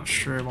 so I'm not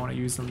sure I want to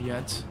use them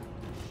yet.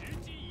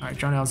 Alright,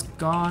 Zhang Liao's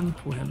gone.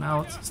 Pull him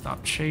out.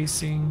 Stop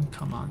chasing.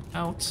 Come on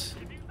out.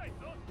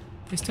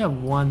 We still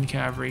have one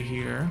cavalry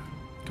here.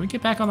 Can we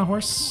get back on the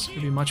horse?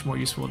 It'd be much more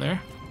useful there.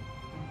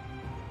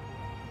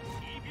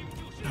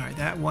 Alright,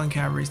 that one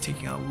cavalry is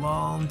taking a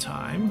long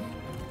time.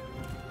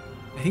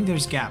 I think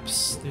there's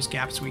gaps. There's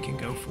gaps we can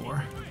go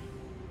for.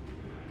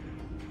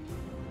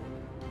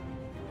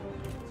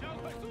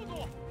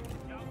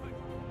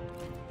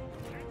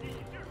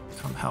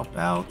 Come help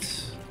out.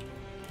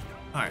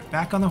 Alright,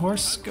 back on the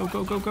horse. Go,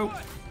 go, go, go.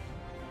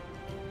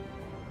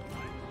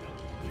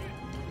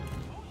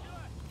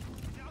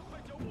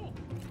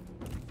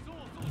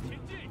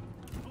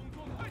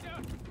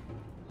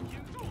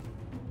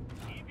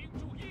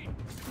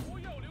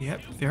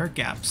 Yep, there are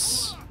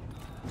gaps.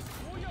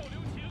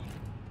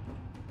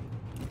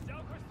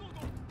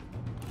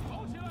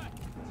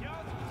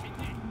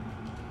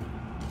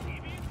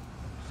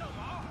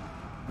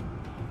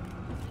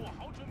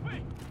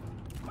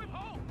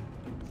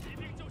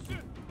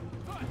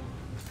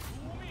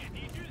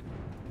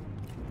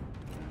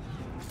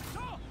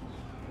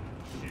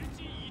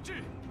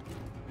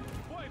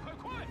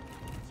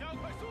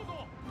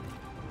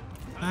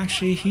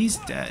 Actually, he's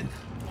dead.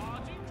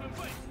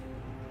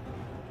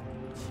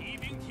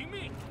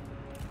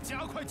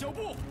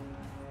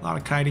 A lot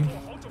of kiting.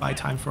 Buy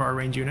time for our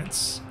range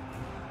units.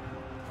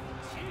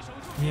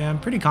 Yeah, I'm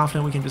pretty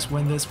confident we can just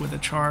win this with a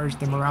charge.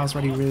 The morale's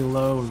already really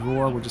low.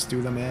 Roar, we'll just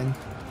do them in.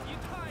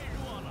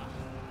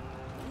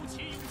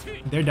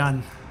 They're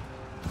done.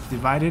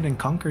 Divided and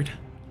conquered.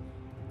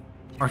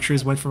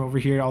 Archers went from over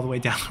here all the way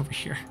down over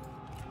here.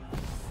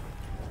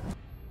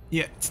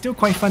 Yeah, it's still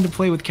quite fun to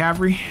play with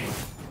cavalry.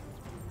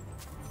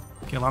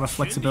 Get a lot of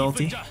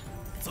flexibility.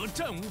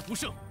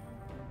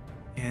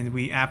 And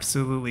we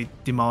absolutely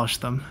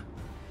demolished them.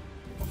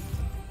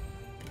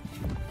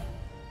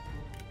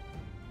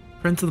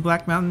 Prince of the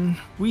Black Mountain,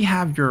 we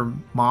have your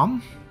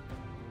mom.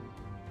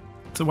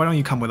 So why don't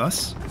you come with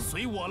us?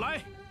 I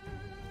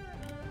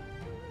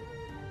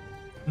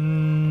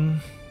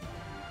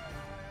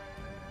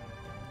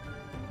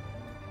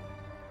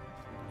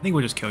think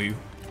we'll just kill you.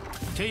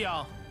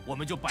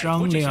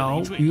 Zhang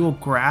Liao, we will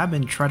grab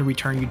and try to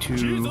return you to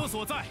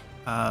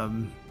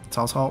Cao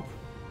Cao.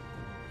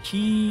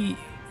 He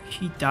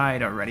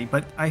died already,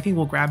 but I think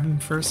we'll grab him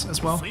first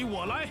as well.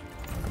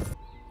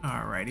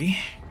 Alrighty.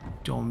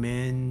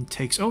 Dongmin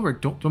takes over.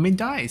 Dongmin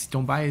dies.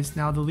 Dong Bai is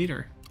now the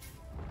leader.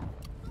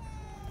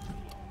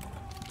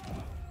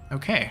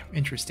 Okay,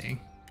 interesting.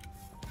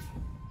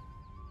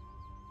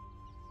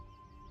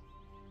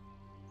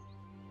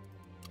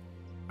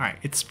 Alright,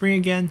 it's spring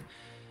again.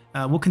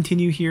 We'll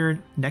continue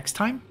here next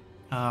time.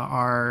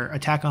 Our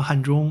attack on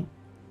Hanzhong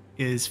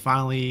is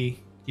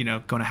finally,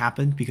 going to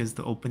happen because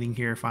the opening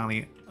here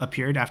finally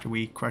appeared after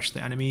we crushed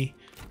the enemy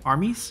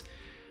armies.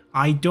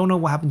 I don't know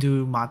what happened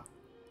to Ma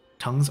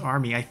Teng's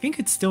army. I think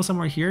it's still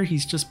somewhere here.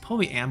 He's just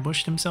probably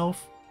ambushed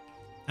himself.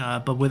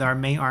 But with our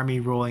main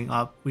army rolling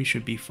up, we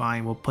should be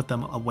fine. We'll put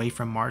them away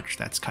from March.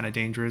 That's kind of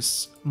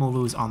dangerous.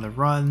 Molu's on the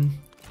run.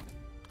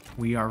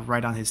 We are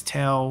right on his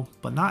tail,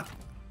 but not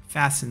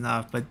fast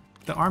enough. But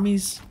the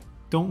armies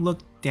don't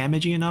look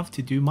damaging enough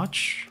to do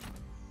much,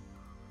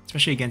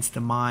 especially against the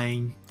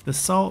mine.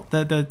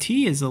 The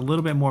T is a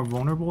little bit more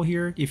vulnerable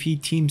here. If he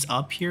teams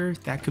up here,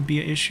 that could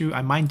be an issue.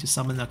 I might to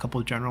summon a couple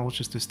of generals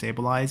just to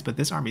stabilize, but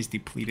this army is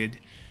depleted.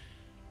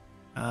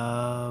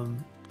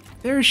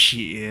 There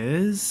she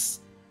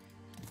is.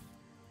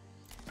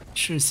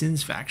 Shi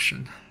Xin's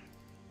faction.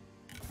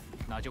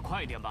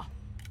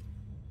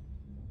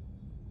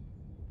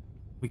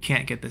 We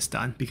can't get this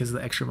done because of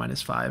the extra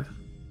 -5.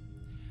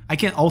 I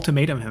can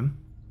ultimatum him.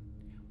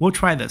 We'll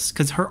try this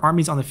because her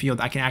army's on the field.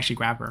 I can actually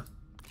grab her.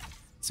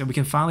 So we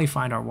can finally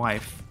find our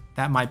wife.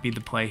 That might be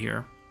the play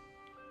here.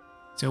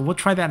 So we'll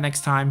try that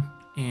next time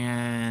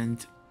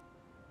and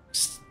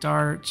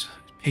start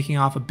picking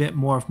off a bit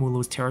more of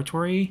Mulu's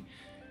territory.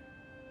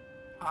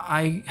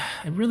 I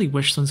really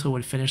wish Sun Ce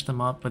would finish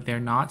them up, but they're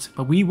not.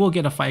 But we will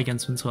get a fight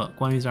against Sun Ce.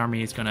 Guan Yu's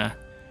army is gonna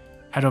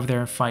head over there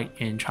and fight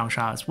in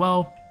Changsha as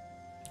well.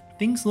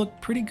 Things look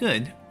pretty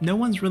good. No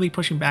one's really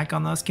pushing back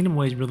on us. Kingdom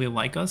Ways really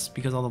like us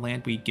because all the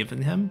land we've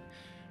given him.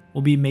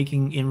 We'll be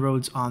making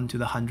inroads onto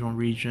the Hanzhong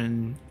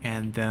region,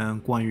 and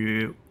then Guan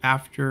Yu,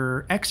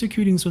 after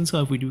executing Sun Ce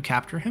if we do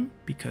capture him,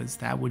 because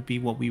that would be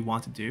what we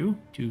want to do,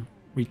 to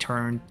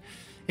return.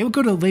 It would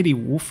go to Lady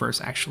Wu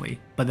first, actually,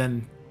 but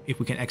then if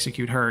we can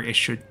execute her, it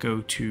should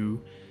go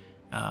to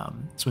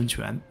Sun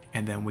Quan,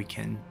 and then we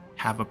can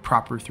have a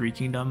proper 3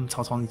 kingdom.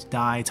 Cao Cao needs to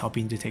die, Cao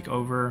Pi needs to take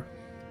over,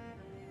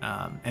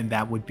 and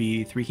that would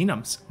be 3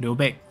 kingdoms: Liu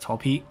Bei, Cao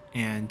Pi,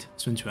 and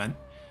Sun Quan,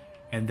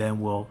 and then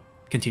we'll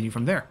continue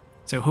from there.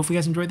 So hopefully you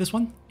guys enjoyed this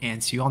one,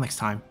 and see you all next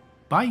time.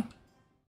 Bye!